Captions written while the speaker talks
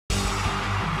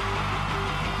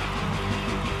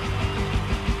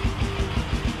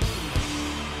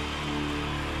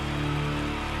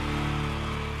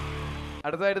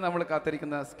അടുത്തതായിട്ട് നമ്മൾ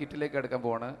കാത്തിരിക്കുന്ന സ്കിറ്റിലേക്ക് എടുക്കാൻ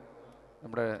പോവാണ്.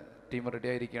 നമ്മുടെ ടീം റെഡി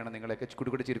ആയിരിക്കുകയാണ് നിങ്ങളെയൊക്കെ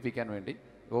കുടുകുടി ചിരിപ്പിക്കാൻ വേണ്ടി.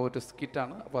 ഒരു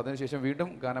സ്കിറ്റാണ്. അപ്പോൾ അതിനുശേഷം വീണ്ടും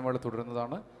ഗാനമേള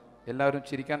തുടരുന്നതാണ്. എല്ലാവരും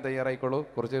ചിരിക്കാൻ തയ്യാറായിക്കോളൂ.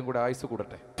 കുറച്ചും കൂടെ ആയുസ്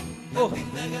കൂടട്ടെ.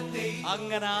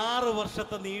 അങ്ങനെ 6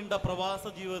 വർഷത്തെ നീണ്ട പ്രവാസ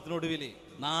ജീവിതത്തിനൊടുവിൽ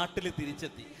നാട്ടിൽ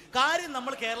തിരിച്ചെത്തി. കാര്യം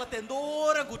നമ്മൾ കേരളത്തെ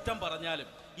എന്തോരം കുറ്റം പറഞ്ഞാലും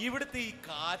ഇവിടുത്തെ ഈ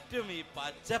കാറ്റും ഈ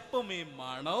പച്ചപ്പും ഈ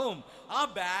മണവും ആ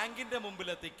ബാങ്കിന്റെ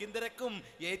മുമ്പിലെ തിക്കും തിരക്കും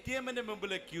ATM-ന്റെ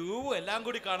മുമ്പിലെ ക്യൂവും എല്ലാം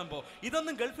കൂടി കാണുമ്പോൾ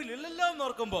ഇതൊന്നും ഗൾഫിൽ ഇല്ലല്ലോ എന്ന്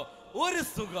ഓർക്കുമ്പോൾ ഒരു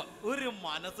സുഖം, ഒരു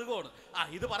മനസ്സുഖമാണ്.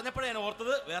 ഇത് പറഞ്ഞപ്പോഴേ ഞാൻ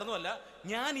ഓർത്തത് വേറൊന്നുമല്ല,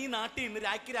 ഞാൻ ഈ നാട്ടിൽ നിന്ന്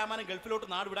രാഖി രാമാനം ഗൾഫിലോട്ട്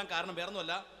നാട് വിടാൻ കാരണം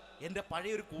വേറൊന്നുമല്ല, എൻ്റെ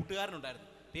പഴയൊരു കൂട്ടുകാരനുണ്ടായിരുന്നു,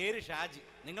 പേര് ഷാജി.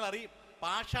 നിങ്ങളറിയും,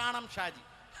 പാഷാണം ഷാജി.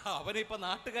 അവനെ ഇപ്പൊ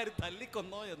നാട്ടുകാർ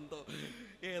തല്ലിക്കൊന്നോ എന്തോ.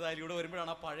 ഏതായാലും ഇവിടെ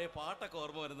വരുമ്പോഴാണ് ആ പഴയ പാട്ടൊക്കെ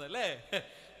ഓർമ്മ വരുന്നത് അല്ലേ.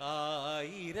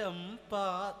 1000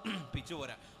 പിച്ചു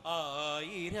പോരാ,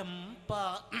 1000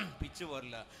 പിച്ചു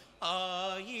പോരില്ല,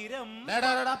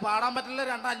 1000 പാടാൻ പറ്റില്ല,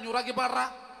 200 പാടാ.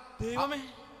 ദൈവമേ,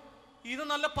 ഇത്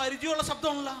നല്ല പരിചയമുള്ള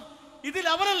ശബ്ദമാണല്ലോ. ഇതിൽ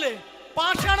അവനല്ലേ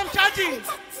പാഷാണം ഷാജി?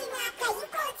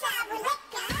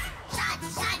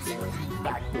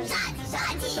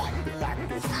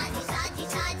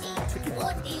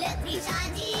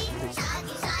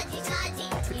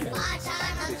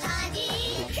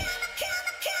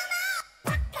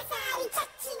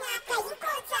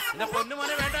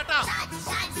 പൊന്നുമോനെ വേണ്ടാട്ടാ,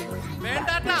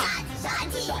 വേണ്ടാട്ടാ.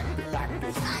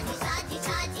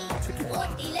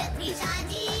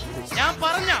 ഞാൻ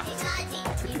പറഞ്ഞ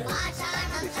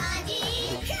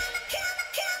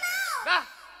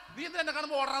നീ എന്താ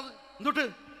കാണുമ്പോ ഓടാത്? എന്തുട്ട്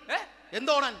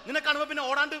എന്തോടാൻ? നിന്നെ കാണുമ്പോ പിന്നെ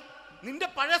ഓടാണ്ട് നിന്റെ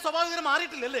പഴയ സ്വഭാവം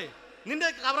മാറിയിട്ടില്ലല്ലേ? നിന്റെ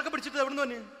കവറൊക്കെ പിടിച്ചിട്ട് എവിടുന്ന്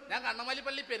തന്നെ? ഞാൻ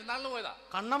കണ്ണമാലിപ്പള്ളി പെരുന്നാളിന് പോയതാ.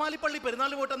 കണ്ണമാലിപ്പള്ളി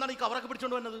പെരുന്നാളിന് പോയിട്ട് എന്താണ് ഈ കവറൊക്കെ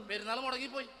പിടിച്ചോണ്ട് വന്നത്? പെരുന്നാൾ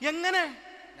മുടങ്ങിപ്പോയി. എങ്ങനെ?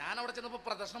 ഞാൻ അവിടെ ചെന്നപ്പോ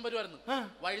പ്രദർശനം വരുമായിരുന്നു,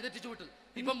 വഴിതെറ്റിച്ചു വിട്ടു.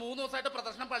 ഇപ്പൊ 3 ദിവസമായിട്ട്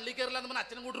പ്രദർശനം പള്ളി കയറില്ല എന്ന്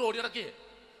അച്ഛനും കൂട്ടി ഓടി ഇറക്കിയേ.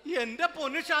 എന്റെ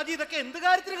പൊന്നു ഷാജി, ഇതൊക്കെ എന്ത്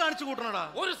കാര്യത്തിന് കാണിച്ചു കൂട്ടണടാ?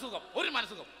 ഒരു സുഖം, ഒരു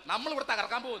മനസുഖം. നമ്മൾ ഇവിടെ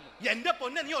തകർക്കാൻ പോകുന്നു. എന്റെ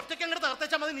പൊന്നെ, നീ ഒറ്റയ്ക്ക് അങ്ങോട്ട്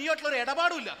തകർത്തേച്ചാൽ മതി. നീ ആയിട്ടുള്ള ഒരു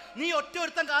ഇടപാടുമില്ല. നീ ഒറ്റ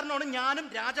ഒരുത്തൻ കാരണമാണ് ഞാനും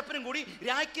രാജപ്പനും കൂടി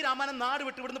രാഖി രാമാനം നാട്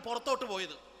വിട്ട് ഇവിടുന്ന് പുറത്തോട്ട്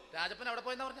പോയത്. രാജപ്പൻ എവിടെ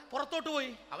പോയെന്ന് പറഞ്ഞ? പുറത്തോട്ട്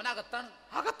പോയി. അവനകത്താണ്.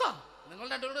 അകത്താ? നിങ്ങൾ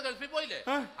രണ്ടുപേരും ഗൾഫിൽ പോയില്ലേ?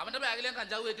 അവന്റെ ബാഗിൽ ഞാൻ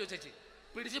കഞ്ചാവ് കയറ്റി വെച്ചേച്ച്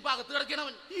പിടിച്ചിപ്പോ അകത്ത്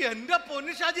കിടക്കണവൻ. എന്റെ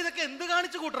പൊന്നു ഷാജി, ഇതൊക്കെ എന്ത്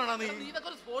കാണിച്ചു കൂട്ടണ നീ? ഇതൊക്കെ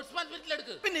ഒരു സ്പോർട്സ്മാൻ ഫീൽഡിൽ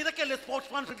എടുക്ക്. പിന്നെ ഇതൊക്കെ അല്ലേ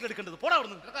സ്പോർട്സ്മാൻ ഫീൽഡിൽ എടുക്കേണ്ടത്? പോടാ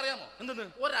അവിടുന്ന്. നിനക്കറിയാമോ എന്തെന്ന്?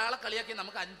 ഒരാളെ കളിയാക്കി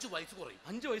നമുക്ക് 5 വയസ്സ് കുറയും.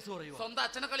 5 വയസ്സ് കുറയും? സ്വന്തം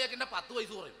അച്ഛനെ കളിയാക്കി 10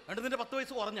 വയസ്സ് കുറയും. എന്നിട്ട് നിന്റെ 10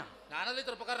 വയസ്സ് കുറഞ്ഞ? ഞാനല്ലേ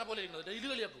ചെറുപ്പക്കാരനെ പോലെ ഇരിക്കുന്നത്, ഡെയിലി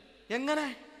കളിയാക്കും. എങ്ങനെ?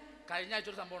 കഴിഞ്ഞ ആഴ്ച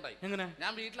ഒരു സംഭവം ഉണ്ടായി. എങ്ങനെ?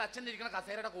 ഞാൻ വീട്ടിൽ അച്ഛൻ ഇരിക്കുന്ന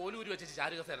കസേരയുടെ കോലൂരി വെച്ചു.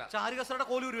 ചാരു കസേരയുടെ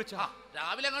കോലൂരി വെച്ചാ?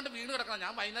 രാവിലെ അങ്ങോട്ട് വീണ് കിടക്കണം.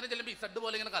 ഞാൻ വൈകുന്നേരം ചെല്ലുമ്പോ ഇസഡ്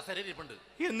പോലെ ഇങ്ങനെ കസേര ഇരിപ്പുണ്ട്.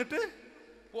 എന്നിട്ട്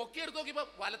പൊക്കി എടുത്ത് നോക്കിയപ്പോ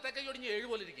വലത്തെ കൈ ഒടിഞ്ഞ് 7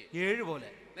 പോലെ ഇരിക്കും. 7 പോലെ?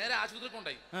 നേരെ ആശുപത്രി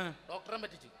കൊണ്ടായി. ഡോക്ടറെ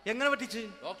പറ്റിച്ചു. എങ്ങനെ പറ്റിച്ച്?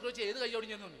 ഡോക്ടർ വെച്ച് ഏത് കൈ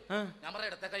ഒടിഞ്ഞെന്ന് തോന്നി. ഞാൻ പറയാം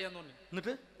ഇടത്തെ കൈ എന്ന് തോന്നി.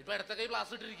 എന്നിട്ട് ഇപ്പൊ ഇടത്തെ കൈ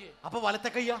പ്ലാസ്റ്റർ ഇട്ടിരിക്കേ. അപ്പൊ വലത്തെ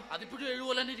കയ്യാ? അതിപ്പോഴും 7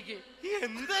 പോലെ തന്നെ ഇരിക്കേ.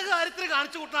 എന്ത് കാര്യത്തിന്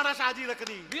കാണിച്ചു കൂട്ടാറാ ഷാജി ഇതൊക്കെ?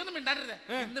 നീ ഒന്നും മിണ്ടാണ്ടിരുന്നേ.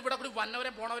 ഇന്ന് ഇവിടെ കൂടി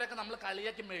വന്നവരെ പോണവരൊക്കെ നമ്മൾ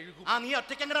കളിയാക്കി മെഴുകും. നീ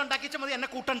ഒറ്റയ്ക്ക് അങ്ങനെ ഉണ്ടാക്കിച്ചാൽ മതി, എന്നെ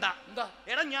കൂട്ടണ്ട. എന്താ?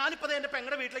 എടാ, ഞാനിപ്പോ എന്റെ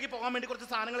പെങ്ങളുടെ വീട്ടിലേക്ക് പോകാൻ വേണ്ടി കുറച്ച്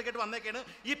സാധനങ്ങളൊക്കെ ആയിട്ട് വന്നേക്കാണ്.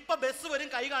 ഇപ്പൊ ബസ്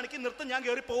വരും, കൈ കാണിക്കും, നിർത്തും, ഞാൻ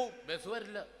കയറി പോവും. ബസ്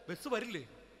വരില്ല. ബസ് വരില്ലേ?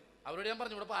 അവരോട് ഞാൻ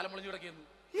പറഞ്ഞു ഇവിടെ പാലം പൊളിഞ്ഞു കിടക്കുന്നു.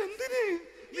 എന്തിന്?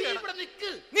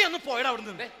 നീ ഒന്ന് പോയടാ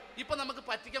അവിടുന്ന്. ഇപ്പൊ നമുക്ക്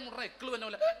പറ്റിക്കാൻ മുടണ എക്കിള് തന്നെ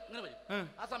ഇങ്ങനെ വരും.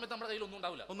 ആ സമയത്ത് നമ്മുടെ കയ്യിൽ ഒന്നും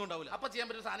ഉണ്ടാവില്ല. അപ്പൊ ചെയ്യാൻ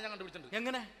പറ്റുന്ന സാധനം ഞാൻ കണ്ടുപിടിച്ചിട്ടുണ്ട്.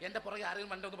 എങ്ങനെ? എന്റെ പുറകെ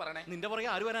ആരെങ്കിലും വണ്ടി ഒന്ന് പറയണേ. നിന്റെ പുറകെ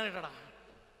ആര് വരാനായിട്ടാ?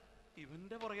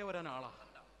 ഇവന്റെ പുറകെ വരാൻ ആളാ?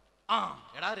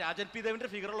 എടാ, രാജൻ പി ദേവിന്റെ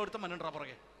ഫിഗറുള്ള ഒരുത്ത മനുണ്ടാ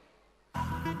പുറകെ.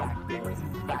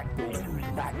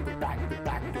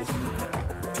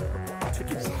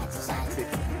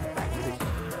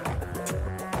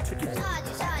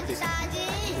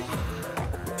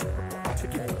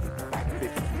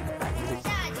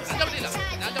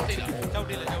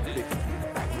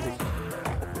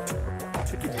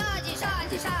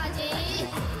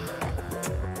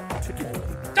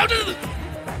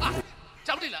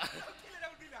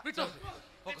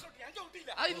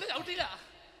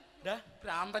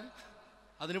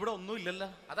 അതിനിവിടെ ഒന്നും ഇല്ലല്ലോ.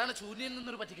 അതാണ് ശൂന്യൻ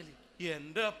നിന്നൊരു പറ്റിക്കല്.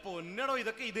 എന്റെ പൊന്നടോ,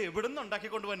 ഇതൊക്കെ ഇത് എവിടുന്ന്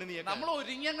ഉണ്ടാക്കിക്കൊണ്ട് വന്നെ നീ? നമ്മൾ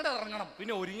ഒരുങ്ങി അങ്ങോട്ട് ഇറങ്ങണം.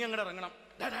 പിന്നെ ഒരുങ്ങി അങ്ങോട്ട് ഇറങ്ങണം.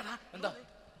 എന്താ?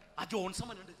 ആ ജോൺസൺ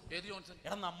വന്നിട്ടുണ്ട്. ഏത് ജോൺസൺ?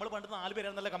 എടാ, നമ്മൾ പണ്ട് 4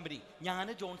 പേരായിരുന്നല്ല കമ്പനി.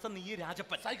 ഞാന്, ജോൺസൺ, നീ,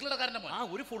 രാജപ്പൻ. സൈക്കിളുടെ കാരണം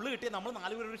ഒരു ഫുള്ള് കിട്ടിയ നമ്മൾ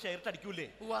 4 പേര് ഒരു ഷെയർ അടിക്കൂലേ?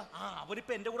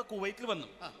 അവനിപ്പോ എന്റെ കൂടെ കുവൈറ്റിൽ വന്നു.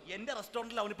 എന്റെ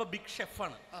റെസ്റ്റോറന്റിൽ അവനിപ്പോ ബിഗ്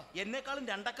ഷെഫാണ്. എന്നെക്കാളും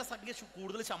 2 അക്ക സംഖ്യ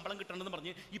കൂടുതൽ ശമ്പളം കിട്ടണമെന്ന്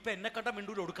പറഞ്ഞ് ഇപ്പൊ എന്നെ കണ്ട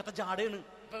മിണ്ടൂര് ഒടുക്കത്തെ ജാടയാണ്.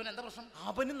 എന്താ പ്രശ്നം?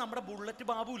 അവന് നമ്മുടെ ബുള്ളറ്റ്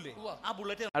ബാബു ഇല്ലേ, ആ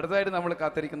ബുള്ളറ്റ്. അടുത്തതായിട്ട് നമ്മൾ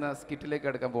കാത്തിരിക്കുന്ന സ്കിറ്റിലേക്ക്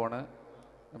എടുക്കാൻ പോവാണ്.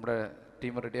 നമ്മുടെ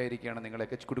ടീം റെഡി ആയിരിക്കുകയാണ്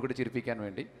നിങ്ങളെയൊക്കെ കുടുകുടി ചിരിപ്പിക്കാൻ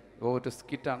വേണ്ടി. ഒരു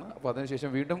സ്കിറ്റാണ്. അപ്പോൾ അതിനുശേഷം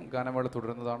വീണ്ടും ഗാനമേള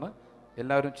തുടരുന്നതാണ്.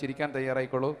 എല്ലാവരും ചിരിക്കാൻ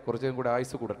തയ്യാറായിക്കോളൂ. കുറച്ചും കൂടെ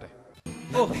ആയുസ് കൂടട്ടെ.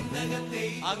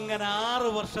 അങ്ങനെ 6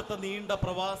 വർഷത്തെ നീണ്ട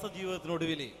പ്രവാസ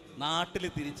ജീവിതത്തിനൊടുവിൽ നാട്ടിൽ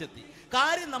തിരിച്ചെത്തി.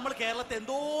 കാര്യം നമ്മൾ കേരളത്തെ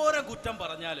എന്തോരം കുറ്റം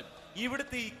പറഞ്ഞാലും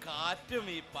ഇവിടുത്തെ ഈ കാറ്റും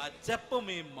ഈ പച്ചപ്പും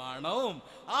ഈ മണവും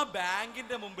ആ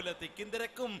ബാങ്കിന്റെ മുമ്പിലെ തിക്കും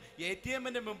തിരക്കും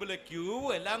ATM-ന്റെ മുമ്പിലെ ക്യൂവും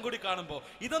എല്ലാം കൂടി കാണുമ്പോ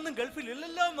ഇതൊന്നും ഗൾഫിൽ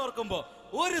ഇല്ലല്ലോ എന്ന് ഓർക്കുമ്പോ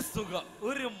ഒരു സുഖം,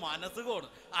 ഒരു മനസുഖമാണ്.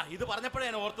 ഇത് പറഞ്ഞപ്പോഴേ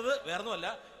ഞാൻ ഓർത്തത് വേറൊന്നുമല്ല,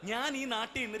 ഞാൻ ഈ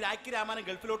നാട്ടിൽ നിന്ന് രാഖി രാമായണം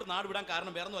ഗൾഫിലോട്ട് നാട് വിടാൻ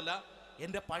കാരണം വേറൊന്നുമല്ല,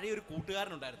 എൻ്റെ പഴയ ഒരു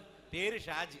കൂട്ടുകാരനുണ്ടായിരുന്നു, പേര്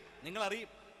ഷാജി. നിങ്ങളറിയും,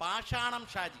 പാഷാണം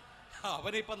ഷാജി.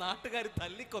 അവനെ ഇപ്പൊ നാട്ടുകാർ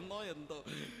തല്ലിക്കൊന്നോ എന്തോ.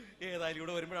 ഏതായാലും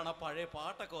ഇവിടെ വരുമ്പോഴാണ് ആ പഴയ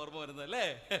പാട്ടൊക്കെ ഓർമ്മ വരുന്നത് അല്ലേ.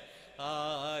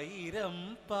 ആയിരം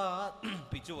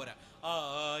പിച്ചു പോരാ,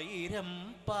 ആയിരം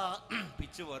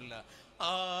പിച്ചു പോരില്ല,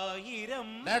 ആയിരം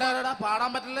പാടാൻ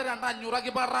പറ്റില്ല,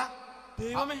 200 പാടാ.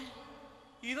 ദൈവമേ,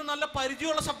 ഇത് നല്ല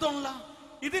പരിചയമുള്ള ശബ്ദമാണല്ലോ.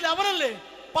 ഇതിൽ അവനല്ലേ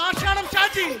പാഷാണം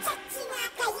ഷാജി?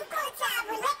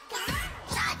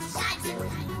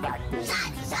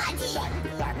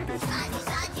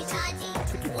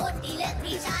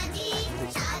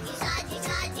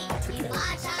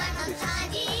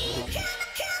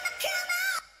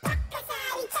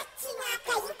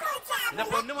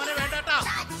 പൊന്നുമോനെ വേണ്ടാട്ടാ,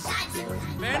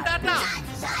 വേണ്ടാട്ടാ.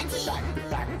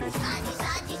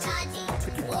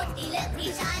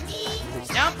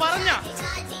 ഞാൻ പറഞ്ഞ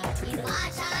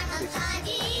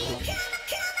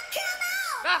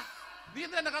നീ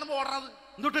എന്ത് എന്നെ കാണുമ്പോ ഓടണത്?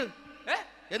 എന്തൊട്ട്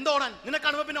എന്തോടാൻ? നിന്നെ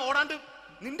കാണുമ്പോ പിന്നെ ഓടാണ്ട്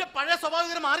നിന്റെ പഴയ സ്വഭാവം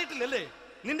ഇങ്ങനെ മാറിയിട്ടില്ലല്ലേ?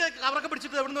 നിന്റെ കവറൊക്കെ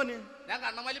പിടിച്ചിട്ട് എവിടെ നിന്ന്? ഞാൻ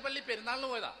കണ്ണമാലി പള്ളി പെരുന്നാളിന്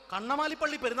പോയതാ. കണ്ണമാലി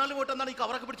പള്ളി പെരുന്നാളിന് പോയിട്ട് എന്താണ് ഈ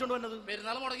കവറൊക്കെ പിടിച്ചോണ്ട് വന്നത്?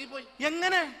 പെരുന്നാൾ മുടങ്ങിപ്പോയി.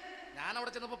 എങ്ങനെ? ഞാൻ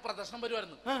അവിടെ ചെന്നപ്പോ പ്രദർശനം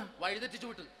വരുമായിരുന്നു, വഴിതെറ്റിച്ചു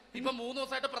വിട്ടു. ഇപ്പൊ 3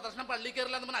 ദിവസമായിട്ട് പ്രദർശനം പള്ളി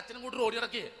കയറില്ല എന്ന് അച്ഛനും കൂട്ടി ഓടി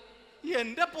ഇറക്കിയേ.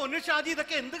 എന്റെ പൊന്നു ഷാജി,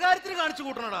 ഇതൊക്കെ എന്ത് കാര്യത്തിന് കാണിച്ചു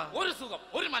കൂട്ടണടാ? ഒരു സുഖം,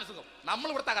 ഒരു മനസുഖം. നമ്മൾ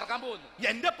ഇവിടെ തകർക്കാൻ പോകുന്നു.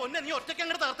 എന്റെ പൊന്നെ, നീ ഒറ്റയ്ക്ക്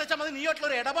അങ്ങോട്ട് തകർത്തേച്ചാൽ മതി. നീ ഒറ്റ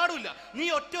ഒരു ഇടപാടുമില്ല. നീ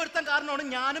ഒറ്റ ഒരുത്തൻ കാരണമാണ്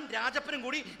ഞാനും രാജപ്പനും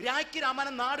കൂടി രാഖി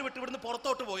രാമായണം നാട് വിട്ട് ഇവിടുന്ന്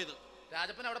പുറത്തോട്ട് പോയത്.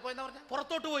 രാജപ്പൻ എവിടെ പോയെന്നാ പറഞ്ഞ?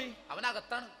 പുറത്തോട്ട് പോയി.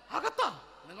 അവനകത്താണ്. അകത്താ?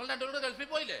 നിങ്ങൾ രണ്ടുപേരും ഗൾഫിൽ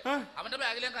പോയില്ലേ? അവന്റെ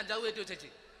ബാഗിൽ ഞാൻ കഞ്ചാവ് കയറ്റി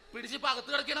വെച്ചേച്ച് പിടിച്ചിപ്പോ അകത്ത്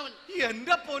കിടക്കണവൻ.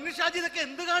 എന്റെ പൊന്നു ഷാജി, ഇതൊക്കെ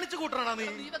എന്ത് കാണിച്ചു കൂട്ടണ നീ?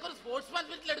 ഇതൊക്കെ ഒരു സ്പോർട്സ്മാൻ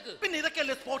സ്പിരിറ്റിൽ എടുക്ക്. പിന്നെ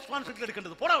ഇതൊക്കെയല്ലേ സ്പോർട്സ്മാൻ സ്പിരിറ്റിൽ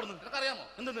എടുക്കേണ്ടത്? പോടാ അവിടുന്ന്. നിനക്കറിയാമോ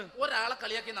എന്തെന്ന്? ഒരാളെ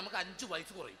കളിയാക്കി നമുക്ക് 5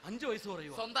 വയസ്സ് കുറയും. 5 വയസ്സ്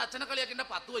കുറയും? സ്വന്തം അച്ഛനെ കളിയാക്കി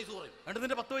 10 വയസ്സ് കുറയും.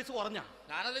 നിന്റെ 10 വയസ്സ് കുറഞ്ഞാ?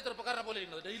 ഞാനല്ലേ ചെറുപ്പക്കാരനെ പോലെ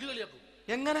ഇരുന്നത്, ഡെയിലി കളിയാക്കും.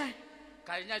 എങ്ങനെ?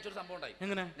 കഴിഞ്ഞ ആഴ്ച ഒരു സംഭവം ഉണ്ടായി.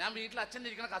 എങ്ങനെ? ഞാൻ വീട്ടിൽ അച്ഛൻ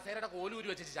ഇരിക്കുന്ന കസേരയുടെ കോലൂരി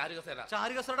വെച്ചിട്ട്, ചാരു കസേര.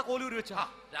 ചാരു കസേരയുടെ കോലൂരി വെച്ചാ?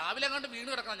 രാവിലെ കണ്ട് വീണ്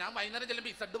കിടക്കണം. ഞാൻ വൈകുന്നേരം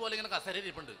ചെല്ലുമ്പോ ഇസഡ് പോലെ ഇങ്ങനെ കസേര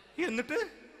ഇരിപ്പുണ്ട്. എന്നിട്ട്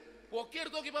പൊക്കി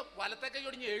എടുത്ത് നോക്കിയപ്പോ വലത്തെ കൈ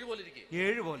ഒടിഞ്ഞ് 7 പോലെ ഇരിക്കും.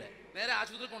 7 പോലെ? നേരെ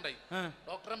ആശുപത്രി കൊണ്ടായി.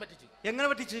 ഡോക്ടറെ പറ്റിച്ച്. എങ്ങനെ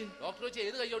പറ്റിച്ച്? ഡോക്ടർ വെച്ച്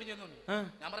ഏത് കൈ ഒടിഞ്ഞെന്ന് തോന്നി.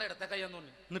 ഞാൻ പറഞ്ഞ ഇടത്തെ കൈ എന്ന്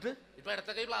തോന്നി. എന്നിട്ട് ഇപ്പൊ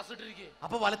ഇടത്തെ കൈ പ്ലാസ്റ്റർ ഇട്ടിരിക്കേ.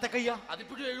 അപ്പൊ വലത്തെ കയ്യാ?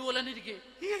 അതിപ്പോഴും 7 പോലെ തന്നെ ഇരിക്കേ.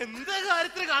 എന്ത്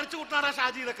കാര്യത്തിന് കാണിച്ചു കൂട്ടാറാ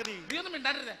ഷാജി ഇതൊക്കെ? നീ ഒന്നും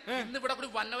മിണ്ടാണ്ടിരുന്നേ. ഇന്ന് ഇവിടെ കൂടി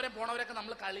വന്നവരെ പോണവരൊക്കെ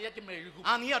നമ്മൾ കളിയാക്കി മെഴുകും.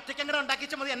 നീ ഒറ്റയ്ക്ക് എങ്ങനെ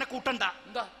ഉണ്ടാക്കിച്ച മതി, എന്നെ കൂട്ടണ്ട.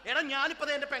 എന്താ? എടാ, ഞാനിപ്പോ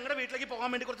എന്റെ പെങ്ങളുടെ വീട്ടിലേക്ക്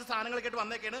പോകാൻ വേണ്ടി കുറച്ച് സാധനങ്ങളൊക്കെ ആയിട്ട്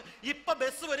വന്നേക്കാണ്. ഇപ്പൊ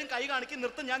ബസ് വരും, കൈ കാണിക്കും,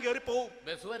 നിർത്തും, ഞാൻ കയറി പോവും.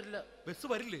 ബസ് വരില്ല. ബസ്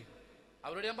വരില്ലേ?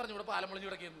 അവരോട് ഞാൻ പറഞ്ഞു ഇവിടെ പാലം പൊളിഞ്ഞു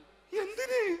കിടക്കുന്നു.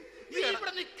 എന്തിന്?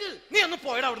 ഇവിടെ നിക്ക്. നീ ഒന്ന്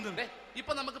പോയടാ അവിടുന്ന്.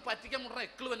 ഇപ്പൊ നമുക്ക് പറ്റിക്കാൻ മുടന്ന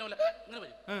എക്കിള് തന്നെ പോലെ ഇങ്ങനെ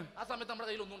വരും. ആ സമയത്ത് നമ്മുടെ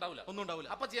കയ്യിൽ ഒന്നും ഉണ്ടാവില്ല. ഒന്നും ഉണ്ടാവില്ല.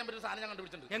 അപ്പൊ ചെയ്യാൻ പറ്റിയ സാധനം ഞാൻ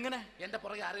കണ്ടുപിടിച്ചിട്ടുണ്ട്. എങ്ങനെ? എന്റെ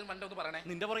പുറകെ ആരെങ്കിലും വണ്ടി ഒന്ന് പറയണേ.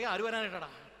 നിന്റെ പുറകെ ആര് വരാനായിട്ടാ?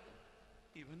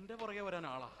 ഇവന്റെ പുറകെ വരാൻ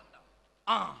ആളാ?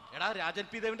 എടാ, രാജൻ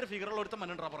പി ദേവിന്റെ ഫിഗറുള്ള ഒരുത്ത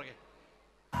മനുണ്ടാ പുറകെ.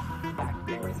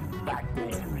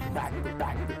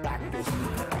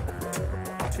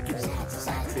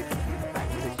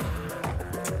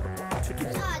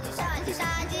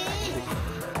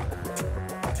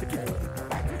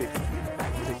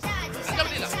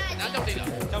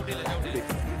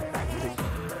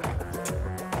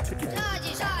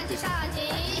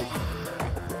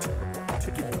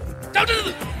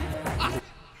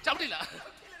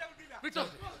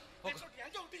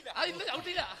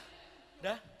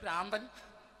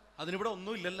 അതിനിവിടെ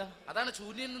ഒന്നും ഇല്ലല്ലോ. അതാണ്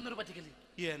ശൂന്യൻ നിന്നൊരു പറ്റിക്കല്.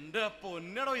 എന്റെ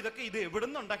പൊന്നടോ, ഇതൊക്കെ ഇത്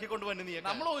എവിടുന്ന് ഉണ്ടാക്കിക്കൊണ്ട് വന്നു നീ?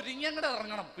 നമ്മൾ ഒരുങ്ങി അങ്ങോട്ട്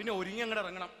ഇറങ്ങണം. പിന്നെ ഒരുങ്ങി അങ്ങോട്ട്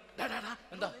ഇറങ്ങണം.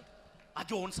 എന്താ? ആ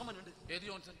ജോൺസൺ വന്നിട്ടുണ്ട്. ഏത്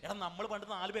ജോൺസൺ? എടാ, നമ്മൾ പണ്ട്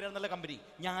 4 പേരായിരുന്നല്ല കമ്പനി.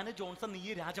 ഞാൻ, ജോൺസൺ, നീ,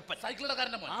 രാജപ്പൻ. സൈക്കിളുടെ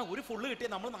കാരന്റെ മോൻ. ഒരു ഫുള്ള് കിട്ടിയ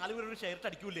നമ്മൾ 4 പേര് ഒരു ഷെയർ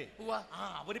അടിക്കൂലേ?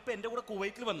 അവനിപ്പോ എന്റെ കൂടെ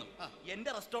കുവൈറ്റിൽ വന്നു. എന്റെ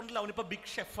റെസ്റ്റോറന്റിൽ അവനിപ്പോ ബിഗ്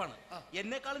ഷെഫാണ്.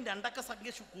 എന്നെക്കാളും 2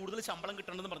 സംഖ്യ കൂടുതൽ ശമ്പളം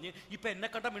കിട്ടണമെന്ന് പറഞ്ഞ് ഇപ്പൊ എന്നെ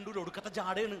കണ്ട മിണ്ടൂര് ഒടുക്കത്തെ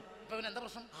ജാടയാണ്. എന്താ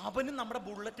പ്രശ്നം? അവനും നമ്മുടെ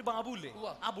ബുള്ളറ്റ് ബാബു ഇല്ലേ,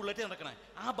 ആ ബുള്ളറ്റ് നടക്കണേ,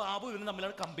 ആ ബാബു ഇവനും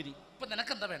തമ്മിലാണ് കമ്പനി. ഇപ്പൊ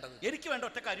നിനക്ക് എന്താ വേണ്ടത്? എനിക്ക് വേണ്ട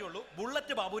ഒറ്റ കാര്യമുള്ളൂ,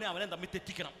 ബുള്ളറ്റ് ബാബുവിനെ അവനെ തമ്മിൽ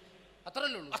തെറ്റിക്കണം.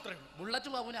 അത്രയല്ലേ ഉള്ളൂ?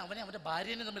 ബുള്ളറ്റ് ബാബുവിനെ അവനെ അവന്റെ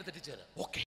ഭാര്യനെ തമ്മിൽ തെറ്റിച്ചേരാം.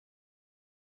 ഓക്കെ.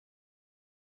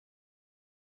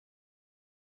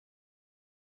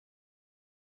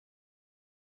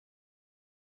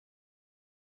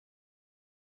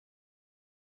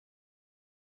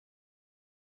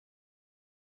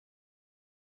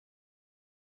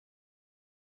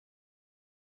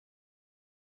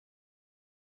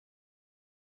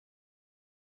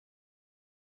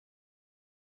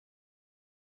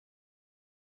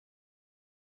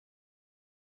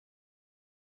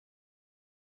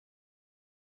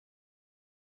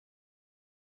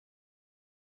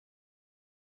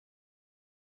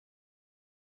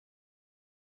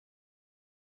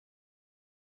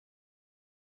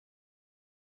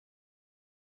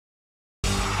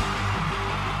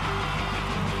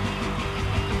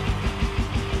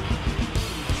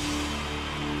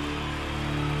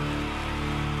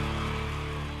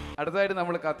 അടുത്തതായിട്ട്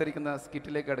നമ്മൾ കാത്തിരിക്കുന്ന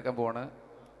സ്കിറ്റിലേക്ക് അടുക്കാൻ പോവാണ്.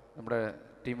 നമ്മുടെ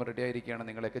ടീം റെഡി ആയിരിക്കുകയാണ്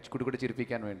നിങ്ങളെയൊക്കെ കുടുകുടി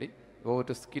ചിരിപ്പിക്കാൻ വേണ്ടി.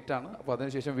 ഒരു സ്കിറ്റാണ്. അപ്പോൾ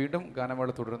അതിനുശേഷം വീണ്ടും ഗാനമേള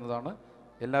തുടരുന്നതാണ്.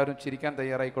 എല്ലാവരും ചിരിക്കാൻ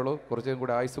തയ്യാറായിക്കോളൂ. കുറച്ചും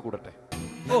കൂടെ ആയുസ് കൂടട്ടെ.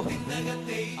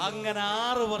 അങ്ങനെ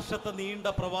 6 വർഷത്തെ നീണ്ട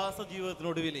പ്രവാസ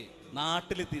ജീവിതത്തിനൊടുവിൽ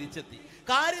നാട്ടിൽ തിരിച്ചെത്തി.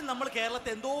 കാര്യം നമ്മൾ കേരളത്തെ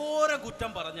എന്തോരം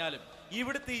കുറ്റം പറഞ്ഞാലും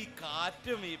ഇവിടുത്തെ ഈ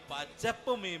കാറ്റും ഈ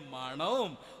പച്ചപ്പും ഈ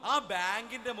മണവും ആ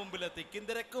ബാങ്കിന്റെ മുമ്പിലെ തിക്കും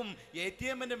തിരക്കും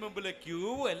ATM-ന്റെ മുമ്പിലെ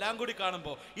ക്യൂവും എല്ലാം കൂടി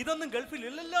കാണുമ്പോൾ ഇതൊന്നും ഗൾഫിൽ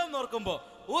ഇല്ലല്ലോ എന്ന് ഓർക്കുമ്പോൾ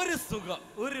ഒരു സുഖം,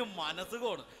 ഒരു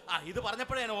മനസുഖമാണ്. ഇത്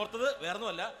പറഞ്ഞപ്പോഴേ ഞാൻ ഓർത്തത്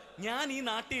വേറൊന്നുമല്ല, ഞാൻ ഈ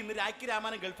നാട്ടിൽ നിന്ന് രാഖി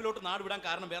രാമാനം ഗൾഫിലോട്ട് നാട് വിടാൻ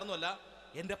കാരണം വേറൊന്നുമല്ല,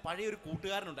 എൻ്റെ പഴയ ഒരു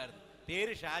കൂട്ടുകാരനുണ്ടായിരുന്നു,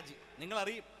 പേര് ഷാജി.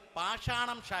 നിങ്ങളറിയും,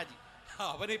 പാഷാണം ഷാജി.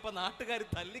 അവനിപ്പോ നാട്ടുകാർ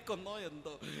തല്ലിക്കൊന്നോ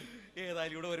എന്തോ.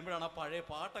 ഏതായാലും ഇവിടെ വരുമ്പോഴാണ് ആ പഴയ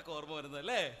പാട്ടൊക്കെ ഓർമ്മ വരുന്നത്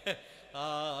അല്ലേ?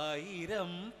 1000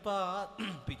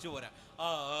 പിച്ചു പോരാ,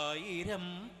 1000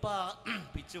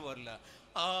 പിച്ചു പോരില്ല,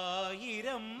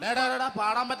 1000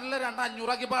 പാടാൻ പറ്റില്ല,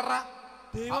 200 പാടാ.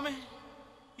 ദൈവമേ,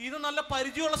 ഇത് നല്ല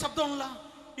പരിചയമുള്ള ശബ്ദമാണല്ലോ.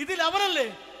 ഇതിൽ അവനല്ലേ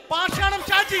പാഷാണം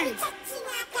ഷാജി?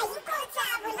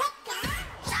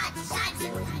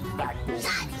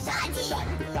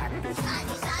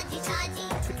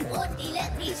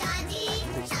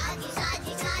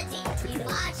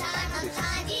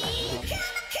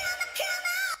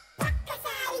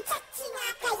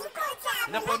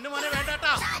 പൊന്നുമോനെ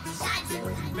വേണ്ടാട്ടാ,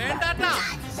 വേണ്ടാട്ടാ.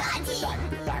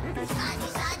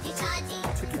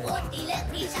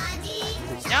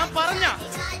 ഞാൻ പറഞ്ഞ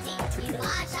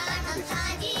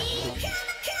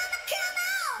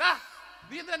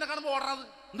നീ എന്താ കാണുമ്പോ ഓടാത്?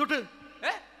 എന്തൊട്ട്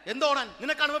എന്തോടാൻ?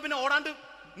 നിന്നെ കാണുമ്പോ പിന്നെ ഓടാണ്ട്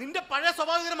നിന്റെ പഴയ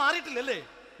സ്വഭാവം മാറിയിട്ടില്ലല്ലേ?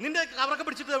 നിന്റെ കവറൊക്കെ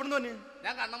പിടിച്ചിട്ട് എവിടെ നിന്ന്?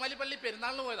 ഞാൻ കണ്ണമാലി പള്ളി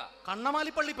പെരുന്നാളിന് പോയതാ.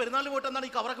 കണ്ണമാലി പള്ളി പെരുന്നാളിന് പോയിട്ട് എന്താണ്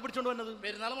ഈ കവറൊക്കെ പിടിച്ചോണ്ട് വന്നത്?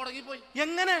 പെരുന്നാൾ മുടങ്ങിപ്പോയി.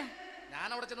 എങ്ങനെ? ഞാൻ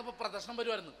അവിടെ ചെന്നപ്പോ പ്രദർശനം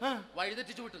വരുമായിരുന്നു,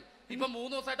 വഴിതെറ്റിച്ചു വിട്ട്. ഇപ്പൊ 3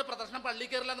 ദിവസമായിട്ട് പ്രദർശനം പള്ളി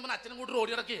കയറില്ല എന്ന് അച്ഛനും കൂട്ടി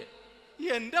ഓടി ഇറക്കിയേ.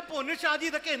 എന്റെ പൊന്നു ഷാജി,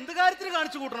 ഇതൊക്കെ എന്ത് കാര്യത്തിന്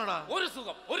കാണിച്ചു കൂട്ടണടാ? ഒരു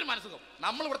സുഖം, ഒരു മനസുഖം.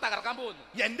 നമ്മൾ ഇവിടെ തകർക്കാൻ പോകുന്നു.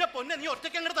 എന്റെ പൊന്നെ, നീ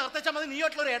ഒറ്റയ്ക്ക് അങ്ങോട്ട് തകർത്തേച്ചാൽ മതി. നീ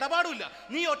ആയിട്ടുള്ള ഒരു ഇടപാടില്ല.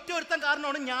 നീ ഒറ്റ ഒരുത്തൻ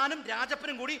കാരണമാണ് ഞാനും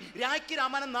രാജപ്പനും കൂടി രാഖി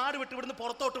രാമാനം നാട് വിട്ട് ഇവിടുന്ന്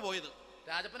പുറത്തോട്ട് പോയത്.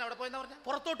 രാജപ്പൻ എവിടെ പോയെന്നാ പറഞ്ഞ?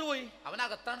 പുറത്തോട്ട് പോയി.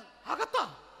 അവനകത്താണ്. അകത്താ?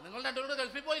 നിങ്ങൾ രണ്ടുപേരും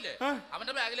ഗൾഫിൽ പോയില്ലേ?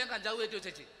 അവന്റെ ബാഗിൽ ഞാൻ കഞ്ചാവ് കയറ്റി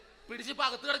വെച്ചേച്ച് പിടിച്ചിപ്പോ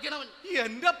അകത്ത് കിടക്കണവൻ.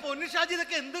 എന്റെ പൊന്നു ഷാജി,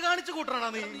 ഇതൊക്കെ എന്ത് കാണിച്ചു കൂട്ടണ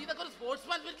നീ? ഇതൊക്കെ ഒരു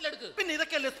സ്പോർട്സ്മാൻ സ്പിരിറ്റിൽ എടുക്ക്. പിന്നെ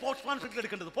ഇതൊക്കെയല്ലേ സ്പോർട്സ്മാൻ സ്പിരിറ്റിൽ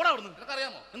എടുക്കേണ്ടത്? പോടാ അവിടുന്ന്.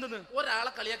 നിനക്കറിയാമോ എന്തെന്ന്?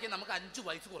 ഒരാളെ കളിയാക്കി നമുക്ക് 5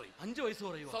 വയസ്സ് കുറയും. 5 വയസ്സ്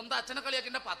കുറയും? സ്വന്തം അച്ഛനെ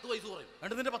കളിയാക്കി 10 വയസ്സ് കുറയും.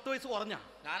 എന്നിട്ട് നിന്റെ 10 വയസ്സ് കുറഞ്ഞ?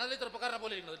 ഞാനത് ചെറുപ്പക്കാരനെ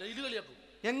പോലെ ഇരിക്കുന്നത്, ഡെയിലി കളിയാക്കും.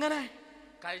 എങ്ങനെ?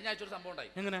 കഴിഞ്ഞ ആഴ്ച ഒരു സംഭവം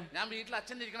ഉണ്ടായി. എങ്ങനെ? ഞാൻ വീട്ടിൽ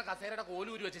അച്ഛൻ ഇരിക്കുന്ന കസേരയുടെ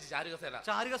കോലൂരി വെച്ചു. ചാരു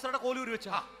കസേരയുടെ കോലൂരി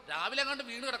വെച്ചാ? രാവിലെ അങ്ങോട്ട്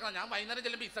വീണ് കിടക്കണം. ഞാൻ വൈകുന്നേരം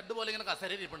ചെല്ലുമ്പോ ഇസഡ് പോലെ ഇങ്ങനെ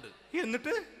കസേര ഇരിപ്പുണ്ട്.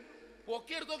 എന്നിട്ട്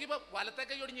പൊക്കി എടുത്ത് നോക്കിയപ്പോ വലത്തെ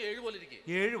കൈ ഒടിഞ്ഞ് 7 പോലെ ഇരിക്കും.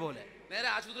 7 പോലെ? നേരെ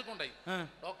ആശുപത്രി കൊണ്ടായി.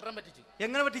 ഡോക്ടറെ പറ്റിച്ചു.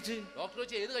 എങ്ങനെ പറ്റിച്ച്? ഡോക്ടർ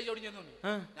വെച്ച് ഏത് കൈ ഒടിഞ്ഞെന്ന് പറഞ്ഞു.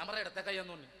 ഞാൻ പറയാം ഇടത്തെ കൈ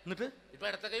എന്ന് പറഞ്ഞു. എന്നിട്ട് ഇപ്പൊ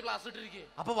ഇടത്തെ കൈ പ്ലാസ്റ്റർ ഇട്ടിരിക്കേ.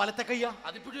 അപ്പൊ വലത്തെ കൈയാ?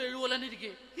 അതിപ്പോഴും 7 പോലെ തന്നെ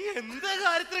ഇരിക്കേ. എന്ത്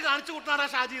കാര്യത്തിന് കാണിച്ചു കൂട്ടാറാ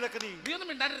ഷാജി ഇതൊക്കെ? നീ ഒന്നും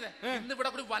മിണ്ടാണ്ടിരുന്നേ. ഇന്ന് ഇവിടെ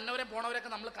കൂടി വന്നവരെ പോണവരൊക്കെ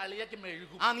നമ്മൾ കളിയാക്കി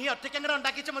മെഴുകും. നീ ഒറ്റയ്ക്ക് അങ്ങനെ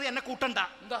ഉണ്ടാക്കിച്ച മതി, എന്നെ കൂട്ടണ്ട.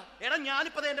 എന്താ? എടാ,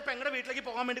 ഞാനിപ്പോ എന്റെ പെങ്ങളുടെ വീട്ടിലേക്ക്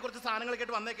പോകാൻ വേണ്ടി കുറച്ച് സാധനങ്ങളൊക്കെ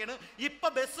ആയിട്ട് വന്നേക്കാണ്. ഇപ്പൊ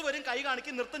ബസ് വരും, കൈ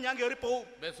കാണിക്കും, നിർത്തും, ഞാൻ കയറി പോവും.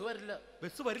 ബസ് വരില്ല.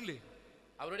 ബസ് വരില്ലേ?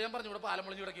 അവരോട് ഞാൻ പറഞ്ഞു ഇവിടെ പാലം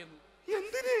പൊളിഞ്ഞു കിടക്കുന്നു.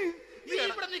 എന്തിന്?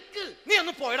 ഇവിടെ നിക്ക്. നീ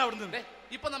ഒന്ന് പോയടാ അവിടുന്ന്.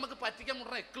 ഇപ്പൊ നമുക്ക് പറ്റിക്കാൻ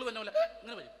മുട്ടണ എക്കിള് വന്ന പോലെ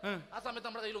ഇങ്ങനെ വരും. ആ സമയത്ത്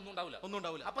നമ്മുടെ കയ്യിൽ ഒന്നും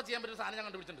ഉണ്ടാവില്ല. അപ്പൊ ചെയ്യാൻ പറ്റുന്ന സാധനം ഞാൻ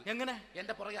കണ്ടുപിടിച്ചിട്ടുണ്ട്. എങ്ങനെ?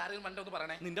 എന്റെ പുറകെ ആരെങ്കിലും വണ്ടി ഒന്ന്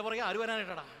പറയണേ. നിന്റെ പുറകെ ആര്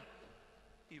വരാനായിട്ടാ?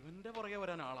 ഇവന്റെ പുറകെ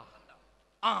വരാൻ ആളാ?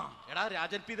 എടാ,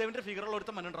 രാജൻ പി ദേവിന്റെ ഫിഗറുള്ള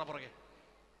ഒരുത്തം മനുണ്ടാ പുറകെ.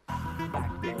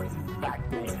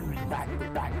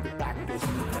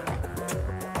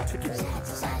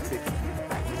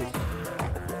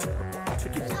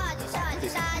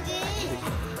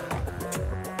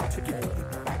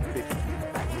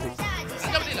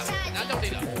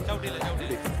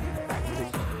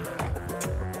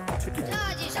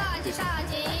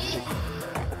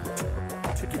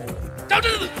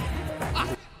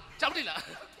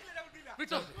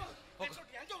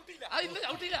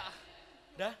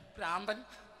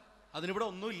 അതിനിവിടെ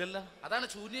ഒന്നും ഇല്ലല്ലോ. അതാണ്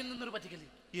ശൂന്യയിൽ നിന്നൊരു പറ്റിക്കല്.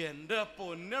 എന്റെ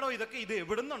പൊന്നടോ, ഇതൊക്കെ ഇത്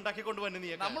എവിടുന്ന് ഉണ്ടാക്കിക്കൊണ്ട് വന്നു? നീ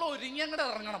നമ്മൾ ഒരുങ്ങി അങ്ങോട്ട്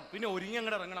ഇറങ്ങണം. പിന്നെ ഒരുങ്ങി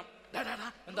അങ്ങോട്ട് ഇറങ്ങണം.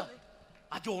 എന്താ?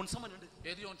 ആ ജോൺസൺ വന്നുണ്ട്.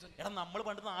 ഏത് ജോൺസൺ? എടാ, നമ്മൾ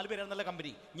പണ്ട് 4 പേരായിരുന്നല്ല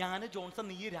കമ്പനി. ഞാന്, ജോൺസൺ,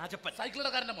 നീ, രാജപ്പൻ.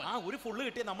 സൈക്കിളുടെ കാരന്റെ മോൻ. ഒരു ഫുള്ള്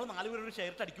കിട്ടിയ നമ്മൾ 4 പേര് ഒരു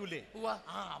ഷെയർ അടിക്കൂലേ?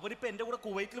 അവരിപ്പോ എന്റെ കൂടെ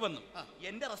കുവൈറ്റിൽ വന്നു.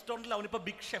 എന്റെ റെസ്റ്റോറന്റിൽ അവനിപ്പോ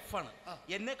ബിഗ് ഷെഫാണ്.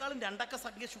 എന്നെക്കാളും 2 അക്ക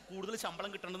സംഖ്യ കൂടുതൽ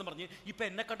ശമ്പളം കിട്ടണമെന്ന് പറഞ്ഞ് ഇപ്പൊ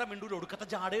എന്നെ കണ്ട മിണ്ടൂര് ഒടുക്കത്തെ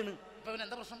ജാടയാണ്.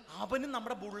 എന്താ പ്രശ്നം? അവനും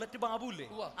നമ്മുടെ ബുള്ളറ്റ് ബാബു ഇല്ലേ,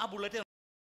 ആ ബുള്ളറ്റ്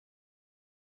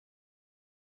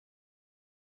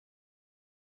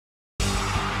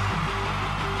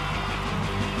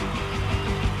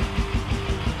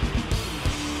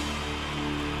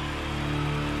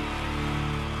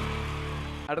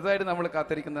അടുത്തതായിട്ട് നമ്മൾ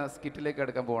കാത്തിരിക്കുന്ന സ്കിറ്റിലേക്ക്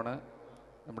അടുക്കാൻ പോവാണ്.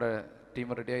 നമ്മുടെ ടീം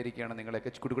റെഡി ആയിരിക്കുകയാണ്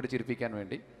നിങ്ങളെയൊക്കെ കുടുകുടി ചിരിപ്പിക്കാൻ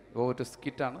വേണ്ടി. ഒരു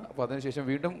സ്കിറ്റാണ്. അപ്പോൾ അതിനുശേഷം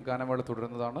വീണ്ടും ഗാനമേള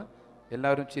തുടരുന്നതാണ്.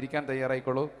 എല്ലാവരും ചിരിക്കാൻ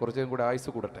തയ്യാറായിക്കോളൂ. കുറച്ചും കൂടെ ആയുസ്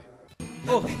കൂടട്ടെ.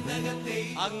 ഓ,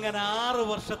 അങ്ങനെ 6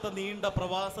 വർഷത്തെ നീണ്ട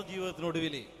പ്രവാസ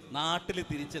ജീവിതത്തിനൊടുവില് നാട്ടിൽ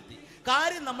തിരിച്ചെത്തി.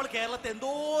 കാര്യം നമ്മൾ കേരളത്തെ